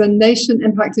China as a nation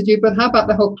impacted you, but how about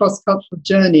the whole cross-cultural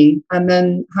journey? And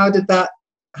then how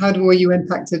were you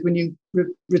impacted when you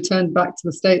returned back to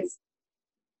the States?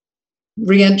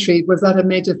 Re-entry, was that a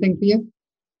major thing for you?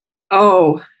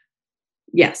 Oh,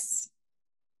 yes.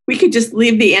 We could just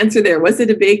leave the answer there. Was it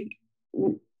a big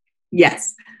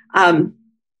yes? The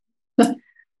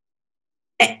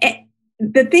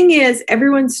thing is,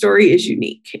 everyone's story is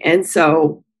unique. And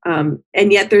so,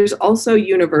 and yet there's also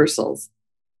universals.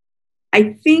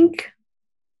 I think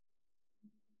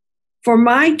for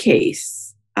my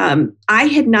case, I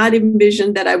had not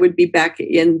envisioned that I would be back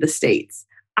in the States.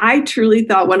 I truly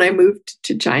thought when I moved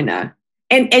to China,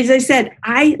 and as I said,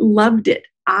 I loved it.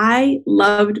 I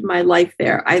loved my life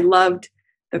there. I loved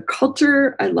the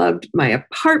culture. I loved my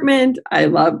apartment. I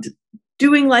loved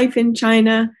doing life in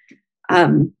China.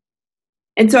 And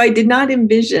so I did not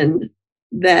envision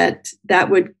that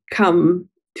would come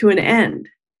to an end.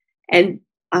 And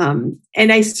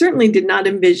I certainly did not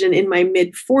envision in my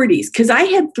mid-40s, because I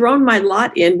had thrown my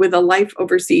lot in with a life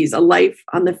overseas, a life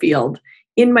on the field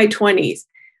in my 20s.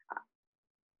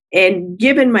 And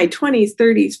given my 20s,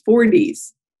 30s,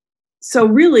 40s, so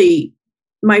really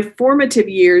my formative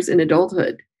years in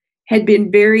adulthood had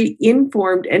been very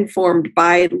informed and formed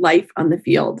by life on the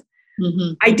field.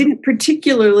 Mm-hmm. I didn't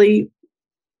particularly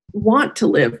want to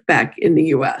live back in the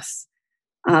US.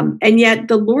 And yet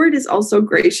the Lord is also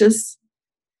gracious.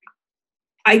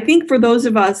 I think for those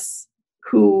of us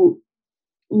who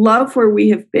love where we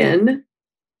have been.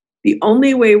 The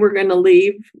only way we're going to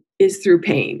leave is through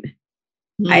pain.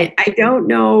 I don't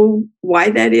know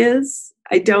why that is.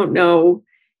 I don't know.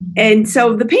 And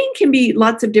so the pain can be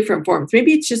lots of different forms.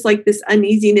 Maybe it's just like this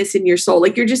uneasiness in your soul.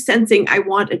 Like you're just sensing, I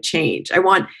want a change. I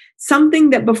want something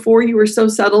that before you were so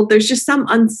settled, there's just some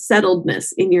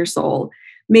unsettledness in your soul.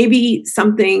 Maybe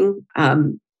something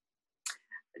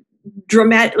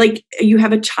dramatic, like you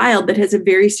have a child that has a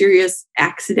very serious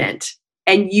accident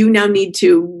and you now need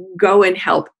to go and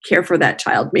help care for that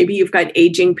child. Maybe you've got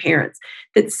aging parents,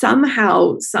 that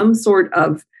somehow some sort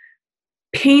of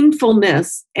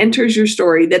painfulness enters your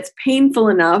story that's painful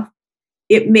enough,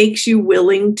 it makes you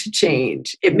willing to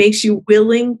change. It makes you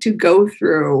willing to go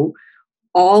through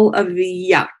all of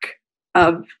the yuck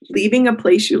of leaving a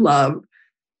place you love,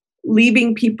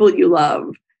 leaving people you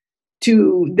love,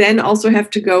 to then also have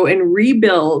to go and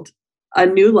rebuild a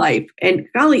new life. And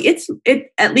golly,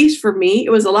 it at least for me, it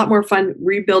was a lot more fun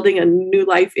rebuilding a new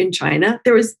life in China.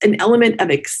 There was an element of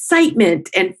excitement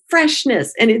and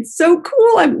freshness, and it's so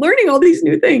cool. I'm learning all these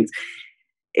new things.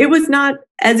 It was not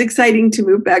as exciting to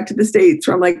move back to the States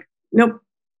where I'm like, nope,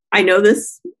 I know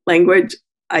this language,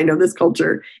 I know this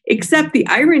culture. Except the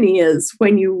irony is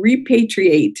when you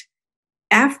repatriate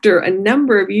after a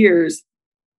number of years,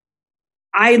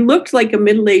 I looked like a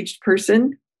middle-aged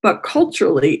person, but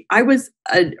culturally, I was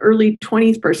an early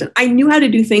 20s person. I knew how to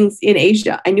do things in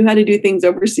Asia. I knew how to do things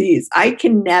overseas. I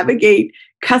can navigate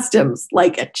customs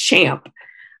like a champ.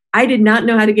 I did not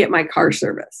know how to get my car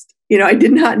serviced. I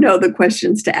did not know the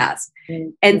questions to ask.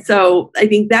 And so I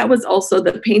think that was also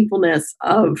the painfulness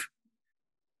of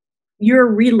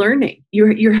you're relearning.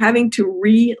 You're having to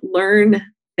relearn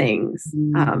things.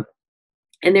 And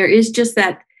there is just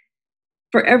that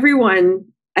for everyone,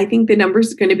 I think the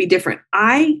numbers are going to be different.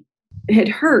 I had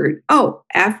heard,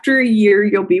 after a year,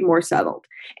 you'll be more settled.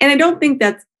 And I don't think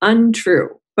that's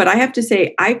untrue, but I have to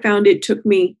say, I found it took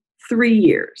me 3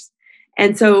 years.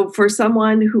 And so for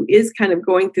someone who is kind of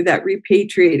going through that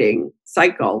repatriating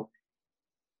cycle,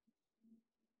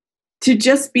 to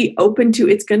just be open to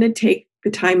it's going to take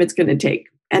the time it's going to take.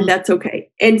 And that's okay.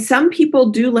 And some people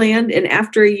do land, and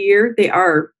after a year, they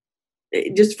are,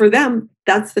 just for them,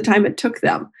 that's the time it took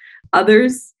them.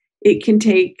 Others, it can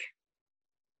take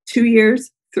 2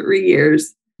 years, 3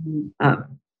 years. I'm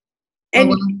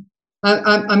going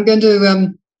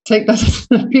to take that as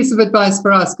a piece of advice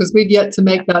for us, because we've yet to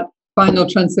make that final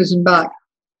transition back.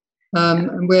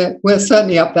 And we're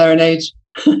certainly up there in age,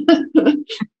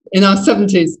 in our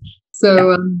 70s.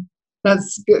 So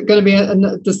that's going to be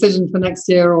a decision for next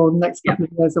year or next couple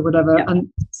of years or whatever. Yeah.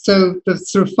 And so the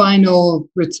sort of final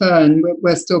return,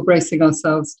 we're still bracing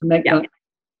ourselves to make that.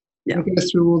 Yeah. We go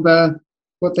through all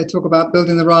what they talk about,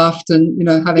 building the raft and,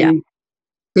 having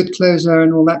good closure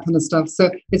and all that kind of stuff. So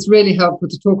it's really helpful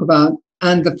to talk about,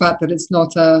 and the fact that it's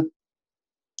not a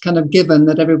kind of given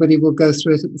that everybody will go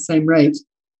through it at the same rate.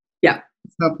 Yeah.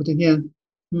 It's helpful to hear.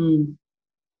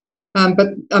 But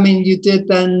I mean, you did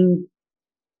then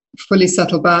fully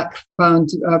settle back, found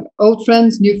old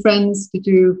friends, new friends. Did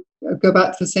you go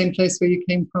back to the same place where you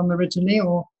came from originally,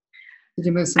 or did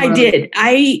you move somewhere? I did.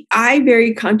 I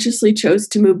very consciously chose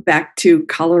to move back to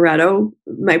Colorado.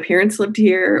 My parents lived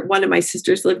here. One of my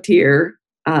sisters lived here.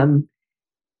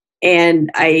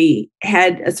 And I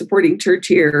had a supporting church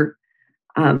here.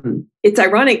 It's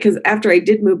ironic because after I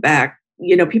did move back,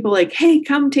 people like, hey,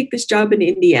 come take this job in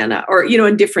Indiana or,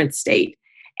 a different state.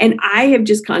 And I have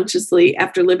just consciously,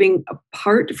 after living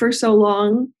apart for so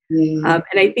long, and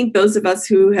I think those of us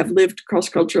who have lived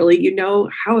cross-culturally,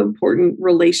 how important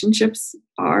relationships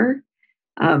are,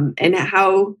 and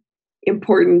how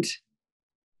important.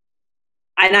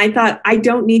 And I thought, I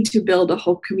don't need to build a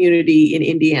whole community in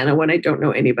Indiana when I don't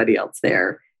know anybody else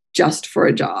there just for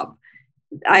a job.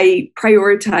 I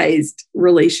prioritized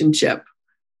relationship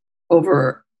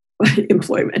over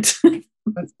employment.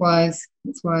 That's wise.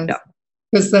 Yeah.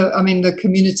 Because the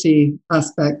community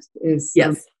aspect is,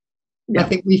 I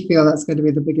think we feel that's going to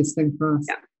be the biggest thing for us.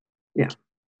 Yeah.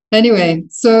 Anyway,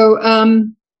 so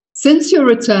since your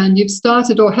return, you've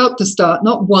started or helped to start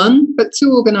not one, but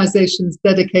 2 organizations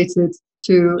dedicated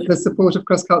to the support of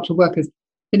cross-cultural workers.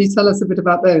 Can you tell us a bit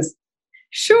about those?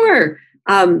 Sure.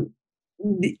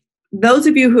 Those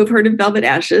of you who have heard of Velvet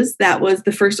Ashes, that was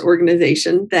the first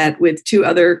organization that, with 2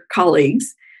 other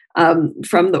colleagues,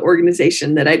 from the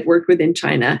organization that I'd worked with in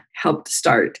China, helped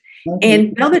start. Okay.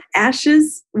 And Velvet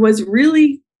Ashes was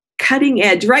really cutting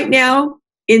edge. Right now,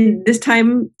 in this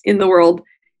time in the world,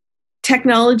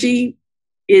 technology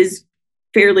is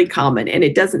fairly common and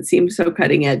it doesn't seem so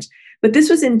cutting edge. But this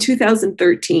was in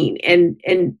 2013.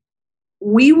 And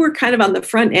we were kind of on the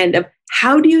front end of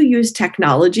how do you use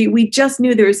technology? We just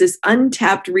knew there was this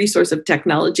untapped resource of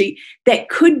technology that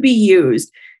could be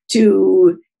used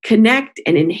to connect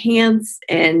and enhance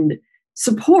and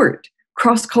support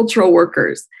cross-cultural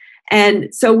workers.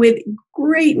 And so with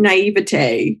great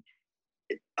naivete,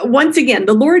 once again,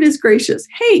 the Lord is gracious.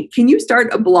 Hey, can you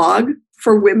start a blog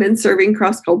for women serving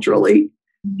cross-culturally?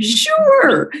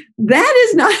 Sure. That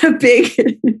is not a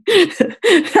big,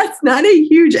 that's not a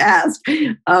huge ask.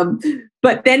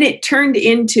 But then it turned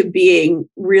into being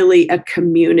really a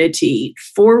community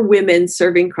for women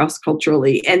serving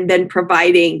cross-culturally, and then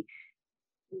providing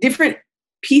different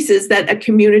pieces that a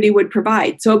community would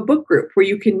provide. So a book group where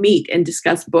you can meet and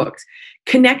discuss books,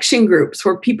 connection groups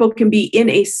where people can be in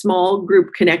a small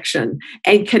group connection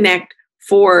and connect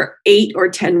for 8 or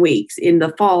 10 weeks in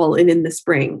the fall and in the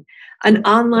spring, an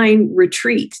online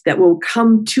retreat that will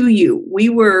come to you. We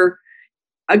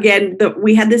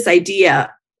had this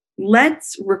idea,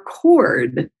 let's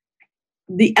record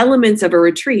the elements of a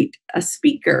retreat, a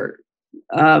speaker,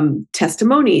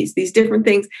 testimonies, these different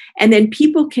things, and then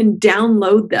people can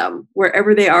download them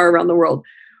wherever they are around the world.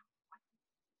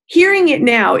 Hearing it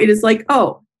now, it is like,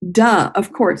 oh, duh,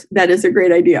 of course, that is a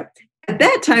great idea. At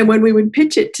that time, when we would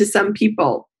pitch it to some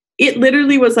people, it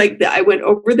literally was like I went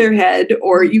over their head,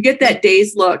 or you get that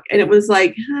dazed look, and it was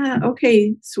like,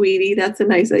 okay, sweetie, that's a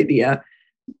nice idea.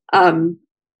 When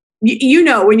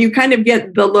you kind of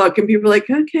get the look and people are like,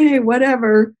 okay,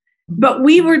 whatever. But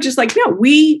we were just like, no,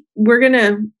 we're going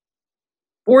to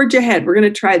forge ahead. We're going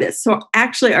to try this. So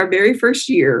actually, our very first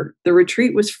year, the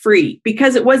retreat was free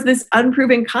because it was this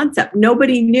unproven concept.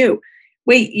 Nobody knew.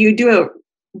 Wait, you do a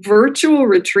virtual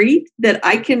retreat that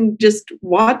I can just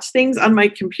watch things on my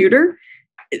computer?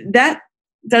 That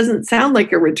doesn't sound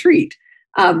like a retreat.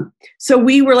 So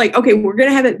we were like, okay, we're going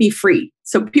to have it be free.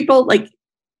 So people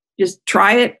just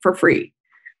try it for free.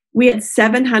 We had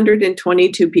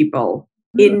 722 people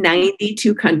in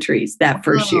 92 countries that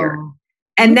first year.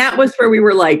 And that was where we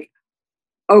were like,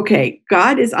 okay,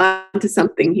 God is onto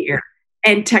something here.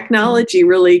 And technology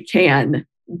really can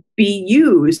be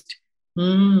used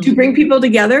to bring people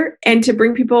together and to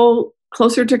bring people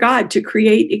closer to God, to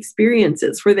create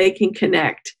experiences where they can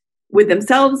connect with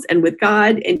themselves and with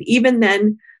God. And even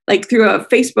then, like through a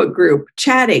Facebook group,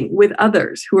 chatting with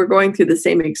others who are going through the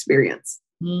same experience.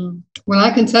 Well,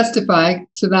 I can testify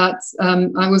to that.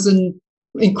 I was in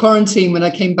quarantine when I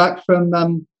came back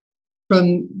from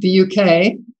the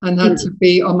UK and had to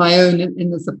be on my own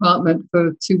in this apartment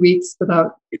for 2 weeks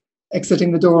without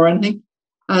exiting the door or anything.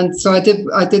 And so I did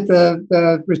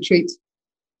the retreat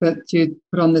that you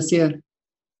put on this year.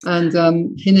 And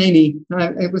Hineni,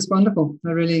 it was wonderful.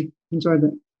 I really enjoyed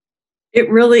it. It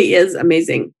really is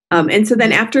amazing. And so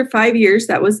then after 5 years,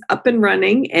 that was up and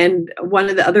running. And one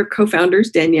of the other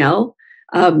co-founders, Danielle,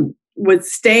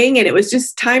 was staying, and it was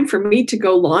just time for me to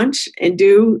go launch and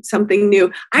do something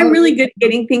new. I'm really good at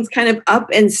getting things kind of up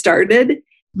and started.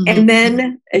 And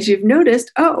then, as you've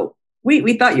noticed, oh, wait,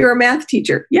 we thought you were a math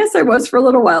teacher. Yes, I was for a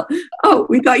little while. Oh,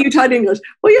 we thought you taught English.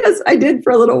 Well, yes, I did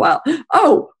for a little while.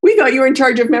 Oh, we thought you were in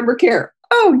charge of member care.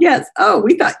 Oh, yes. Oh,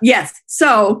 we thought, yes.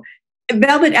 So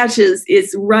Velvet Ashes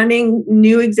is running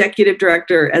new executive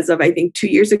director as of, I think, 2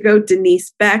 years ago,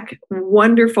 Denise Beck.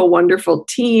 Wonderful, wonderful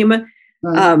team.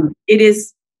 It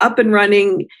is up and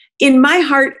running. In my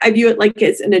heart, I view it like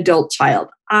it's an adult child.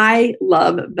 I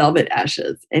love Velvet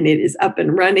Ashes, and it is up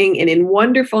and running and in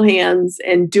wonderful hands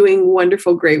and doing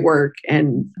wonderful, great work.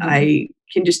 And I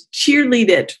can just cheerlead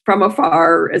it from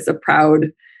afar as a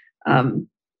proud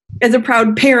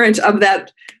parent of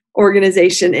that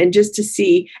organization, and just to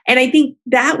see. And I think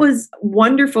that was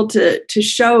wonderful to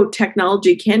show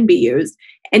technology can be used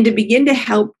and to begin to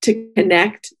help to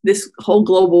connect this whole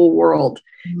global world.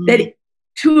 That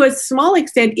to a small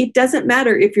extent, it doesn't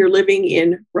matter if you're living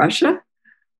in Russia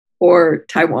or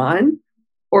Taiwan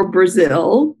or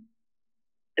Brazil.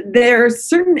 There are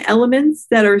certain elements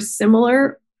that are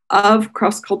similar of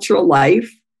cross-cultural life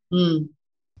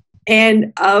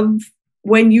and of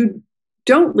when you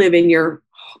don't live in your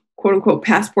quote unquote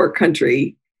passport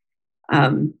country.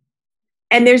 And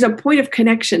there's a point of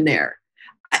connection there.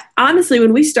 Honestly,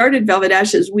 when we started Velvet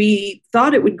Ashes, we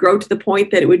thought it would grow to the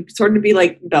point that it would sort of be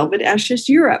like Velvet Ashes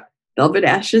Europe, Velvet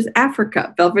Ashes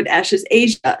Africa, Velvet Ashes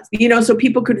Asia, so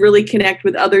people could really connect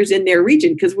with others in their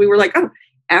region, because we were like, oh,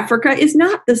 Africa is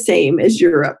not the same as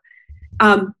Europe.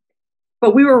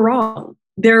 But we were wrong.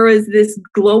 There is this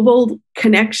global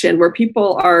connection where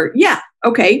people are,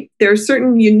 okay, there are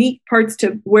certain unique parts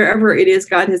to wherever it is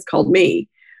God has called me.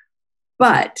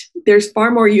 But there's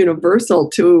far more universal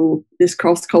to this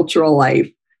cross-cultural life.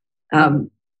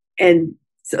 And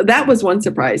so that was one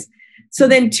surprise. So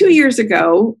then 2 years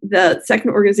ago, the second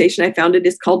organization I founded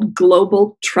is called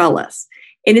Global Trellis.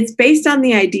 And it's based on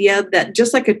the idea that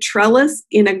just like a trellis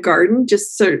in a garden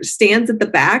just sort of stands at the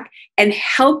back and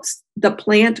helps the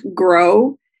plant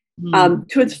grow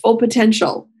to its full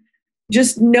potential.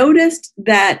 Just noticed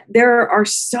that there are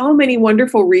so many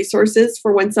wonderful resources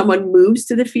for when someone moves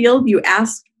to the field. You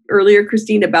asked earlier,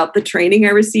 Christine, about the training I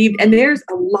received, and there's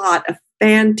a lot of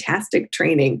fantastic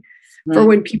training for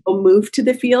when people move to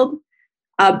the field.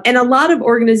 And a lot of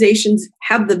organizations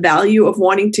have the value of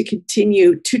wanting to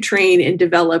continue to train and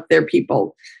develop their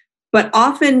people. But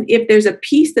often if there's a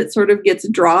piece that sort of gets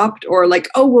dropped or like,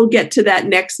 oh, we'll get to that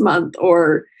next month,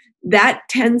 or that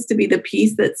tends to be the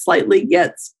piece that slightly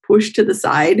gets pushed to the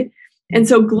side. And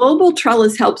so Global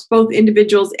Trellis helps both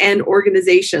individuals and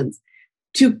organizations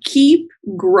to keep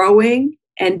growing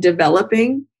and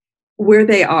developing where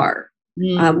they are.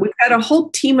 We've got a whole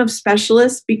team of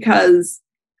specialists because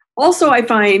also I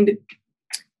find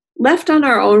left on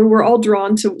our own, we're all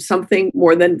drawn to something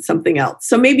more than something else.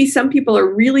 So maybe some people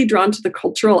are really drawn to the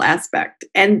cultural aspect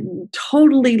and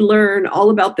totally learn all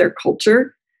about their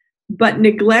culture, but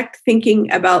neglect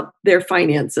thinking about their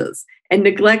finances and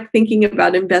neglect thinking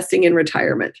about investing in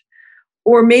retirement.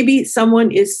 Or maybe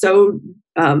someone is so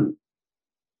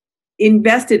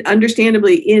invested,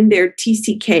 understandably, in their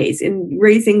TCKs, in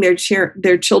raising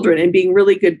their children and being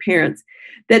really good parents,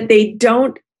 that they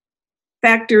don't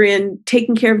factor in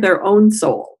taking care of their own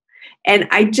soul. And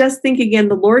I just think, again,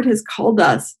 the Lord has called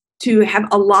us to have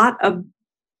a lot of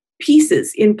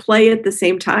pieces in play at the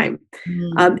same time.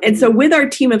 And so with our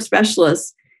team of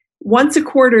specialists, once a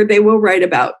quarter, they will write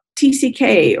about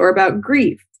TCK or about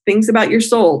grief, things about your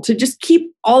soul, to just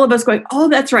keep all of us going, oh,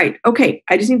 that's right. Okay,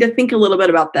 I just need to think a little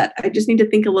bit about that. I just need to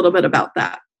think a little bit about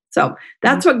that. So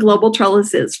that's what Global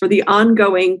Trellis is, for the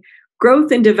ongoing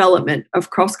growth and development of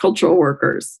cross-cultural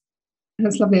workers.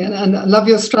 That's lovely. And I love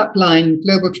your strap line.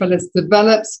 Global Trellis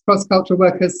develops cross-cultural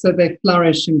workers so they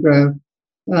flourish and grow.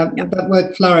 That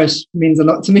word flourish means a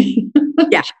lot to me.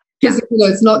 Yeah. Because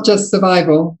it's not just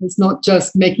survival. It's not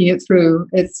just making it through.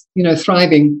 It's,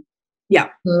 thriving. Yeah.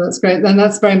 So that's great. And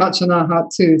that's very much on our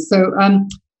heart too. So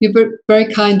you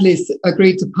very kindly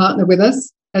agreed to partner with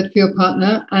us at Field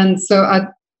Partner. And so I'd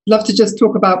love to just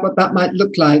talk about what that might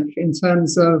look like in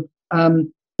terms of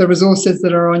the resources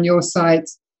that are on your site,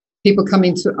 people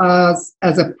coming to ours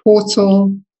as a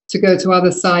portal to go to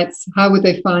other sites. How would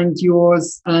they find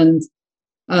yours and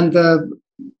the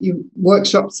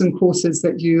workshops and courses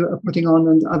that you are putting on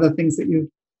and other things that you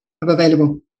have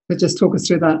available? But just talk us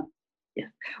through that. Yeah.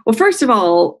 Well, first of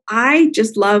all, I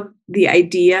just love the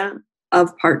idea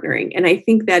of partnering. And I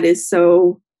think that is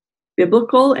so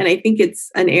biblical. And I think it's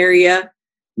an area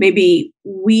maybe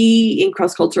we in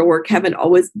cross-cultural work haven't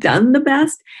always done the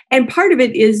best. And part of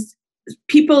it is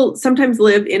people sometimes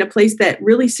live in a place that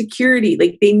really security,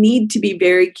 like they need to be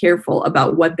very careful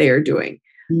about what they are doing.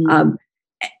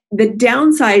 The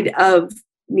downside of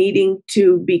needing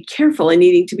to be careful and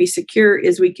needing to be secure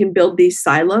is we can build these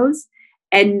silos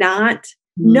and not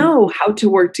know how to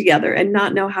work together and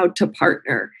not know how to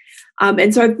partner.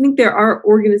 And so I think there are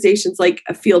organizations like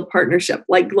a Field Partnership,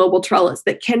 like Global Trellis,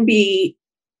 that can be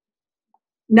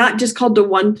not just called to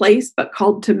one place, but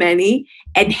called to many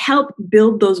and help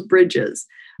build those bridges.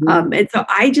 And so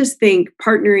I just think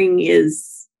partnering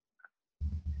is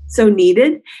so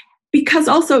needed, because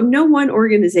also no one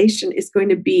organization is going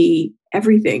to be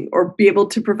everything or be able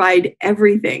to provide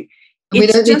everything. And we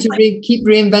don't need to keep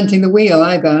reinventing the wheel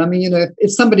either. I mean,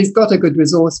 if somebody's got a good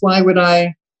resource, why would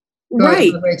I go out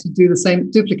of the way to do the same,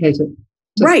 duplicate it?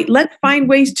 Right. Let's find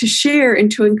ways to share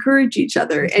and to encourage each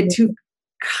other and to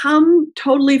come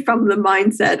totally from the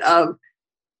mindset of,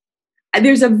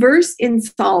 there's a verse in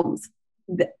Psalms,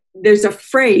 there's a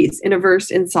phrase in a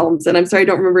verse in Psalms, and I'm sorry, I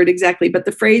don't remember it exactly, but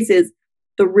the phrase is,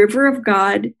 the river of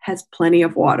God has plenty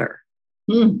of water.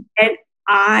 And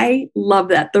I love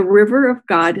that. The river of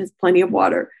God has plenty of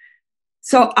water.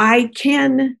 So I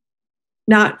can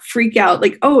not freak out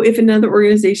like, oh, if another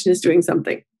organization is doing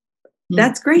something,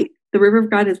 that's great. The river of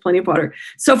God has plenty of water.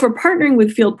 So for partnering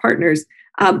with Field Partners,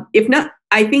 if not,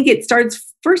 I think it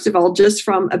starts, first of all, just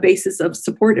from a basis of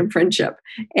support and friendship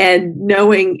and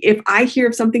knowing if I hear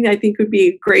of something that I think would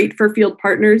be great for Field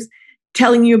Partners,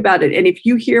 telling you about it. And if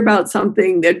you hear about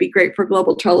something that'd be great for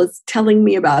Global Trellis, telling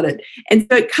me about it. And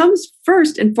so it comes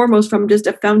first and foremost from just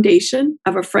a foundation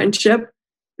of a friendship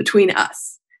between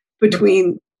us,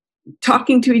 between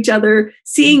talking to each other,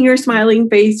 seeing your smiling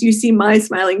face, you see my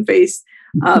smiling face.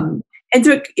 And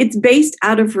so it's based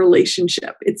out of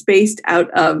relationship. It's based out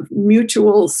of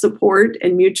mutual support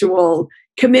and mutual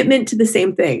commitment to the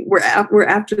same thing. We're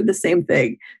after the same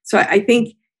thing. So I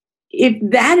think if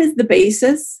that is the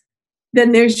basis,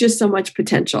 then there's just so much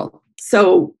potential.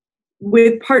 So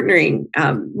with partnering,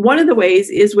 one of the ways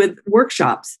is with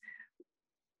workshops,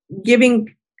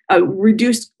 giving a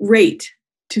reduced rate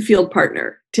to field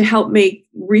partner to help make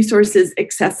resources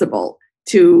accessible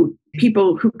to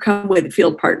people who come with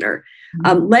field partner.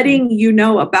 Letting you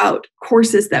know about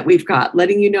courses that we've got,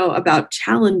 letting you know about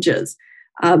challenges,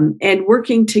 and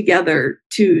working together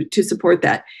to support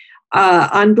that.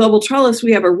 On Global Trellis,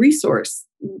 we have a resource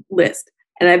list,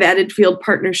 and I've added field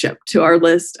partnership to our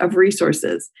list of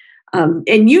resources. And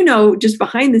just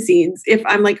behind the scenes, if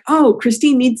I'm like, oh,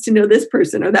 Christine needs to know this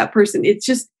person or that person, it's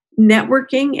just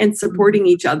networking and supporting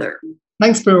each other.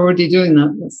 Thanks for already doing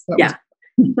that.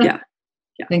 Yeah.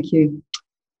 Thank you.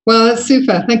 Well, that's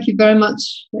super. Thank you very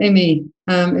much, Amy.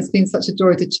 It's been such a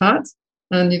joy to chat,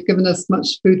 and you've given us much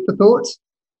food for thought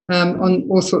on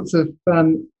all sorts of,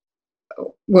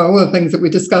 all the things that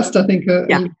we discussed. I think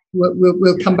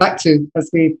we'll come back to as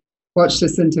we watch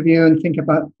this interview and think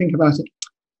about it.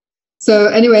 So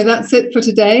anyway, that's it for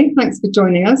today. Thanks for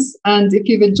joining us. And if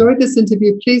you've enjoyed this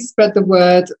interview, please spread the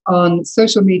word on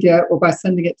social media or by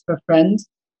sending it to a friend.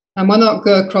 And why not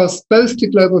go across both to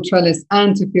Global Trellis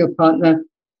and to Field Partner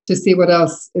to see what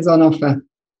else is on offer.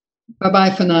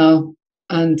 Bye-bye for now,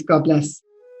 and God bless.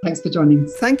 Thanks for joining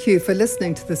us. Thank you for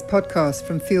listening to this podcast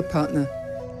from Field Partner.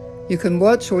 You can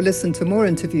watch or listen to more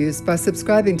interviews by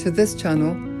subscribing to this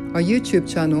channel, our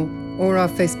YouTube channel, or our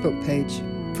Facebook page.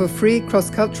 For free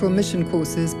cross-cultural mission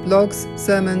courses, blogs,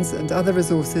 sermons, and other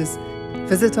resources,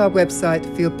 visit our website,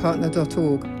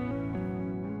 fieldpartner.org.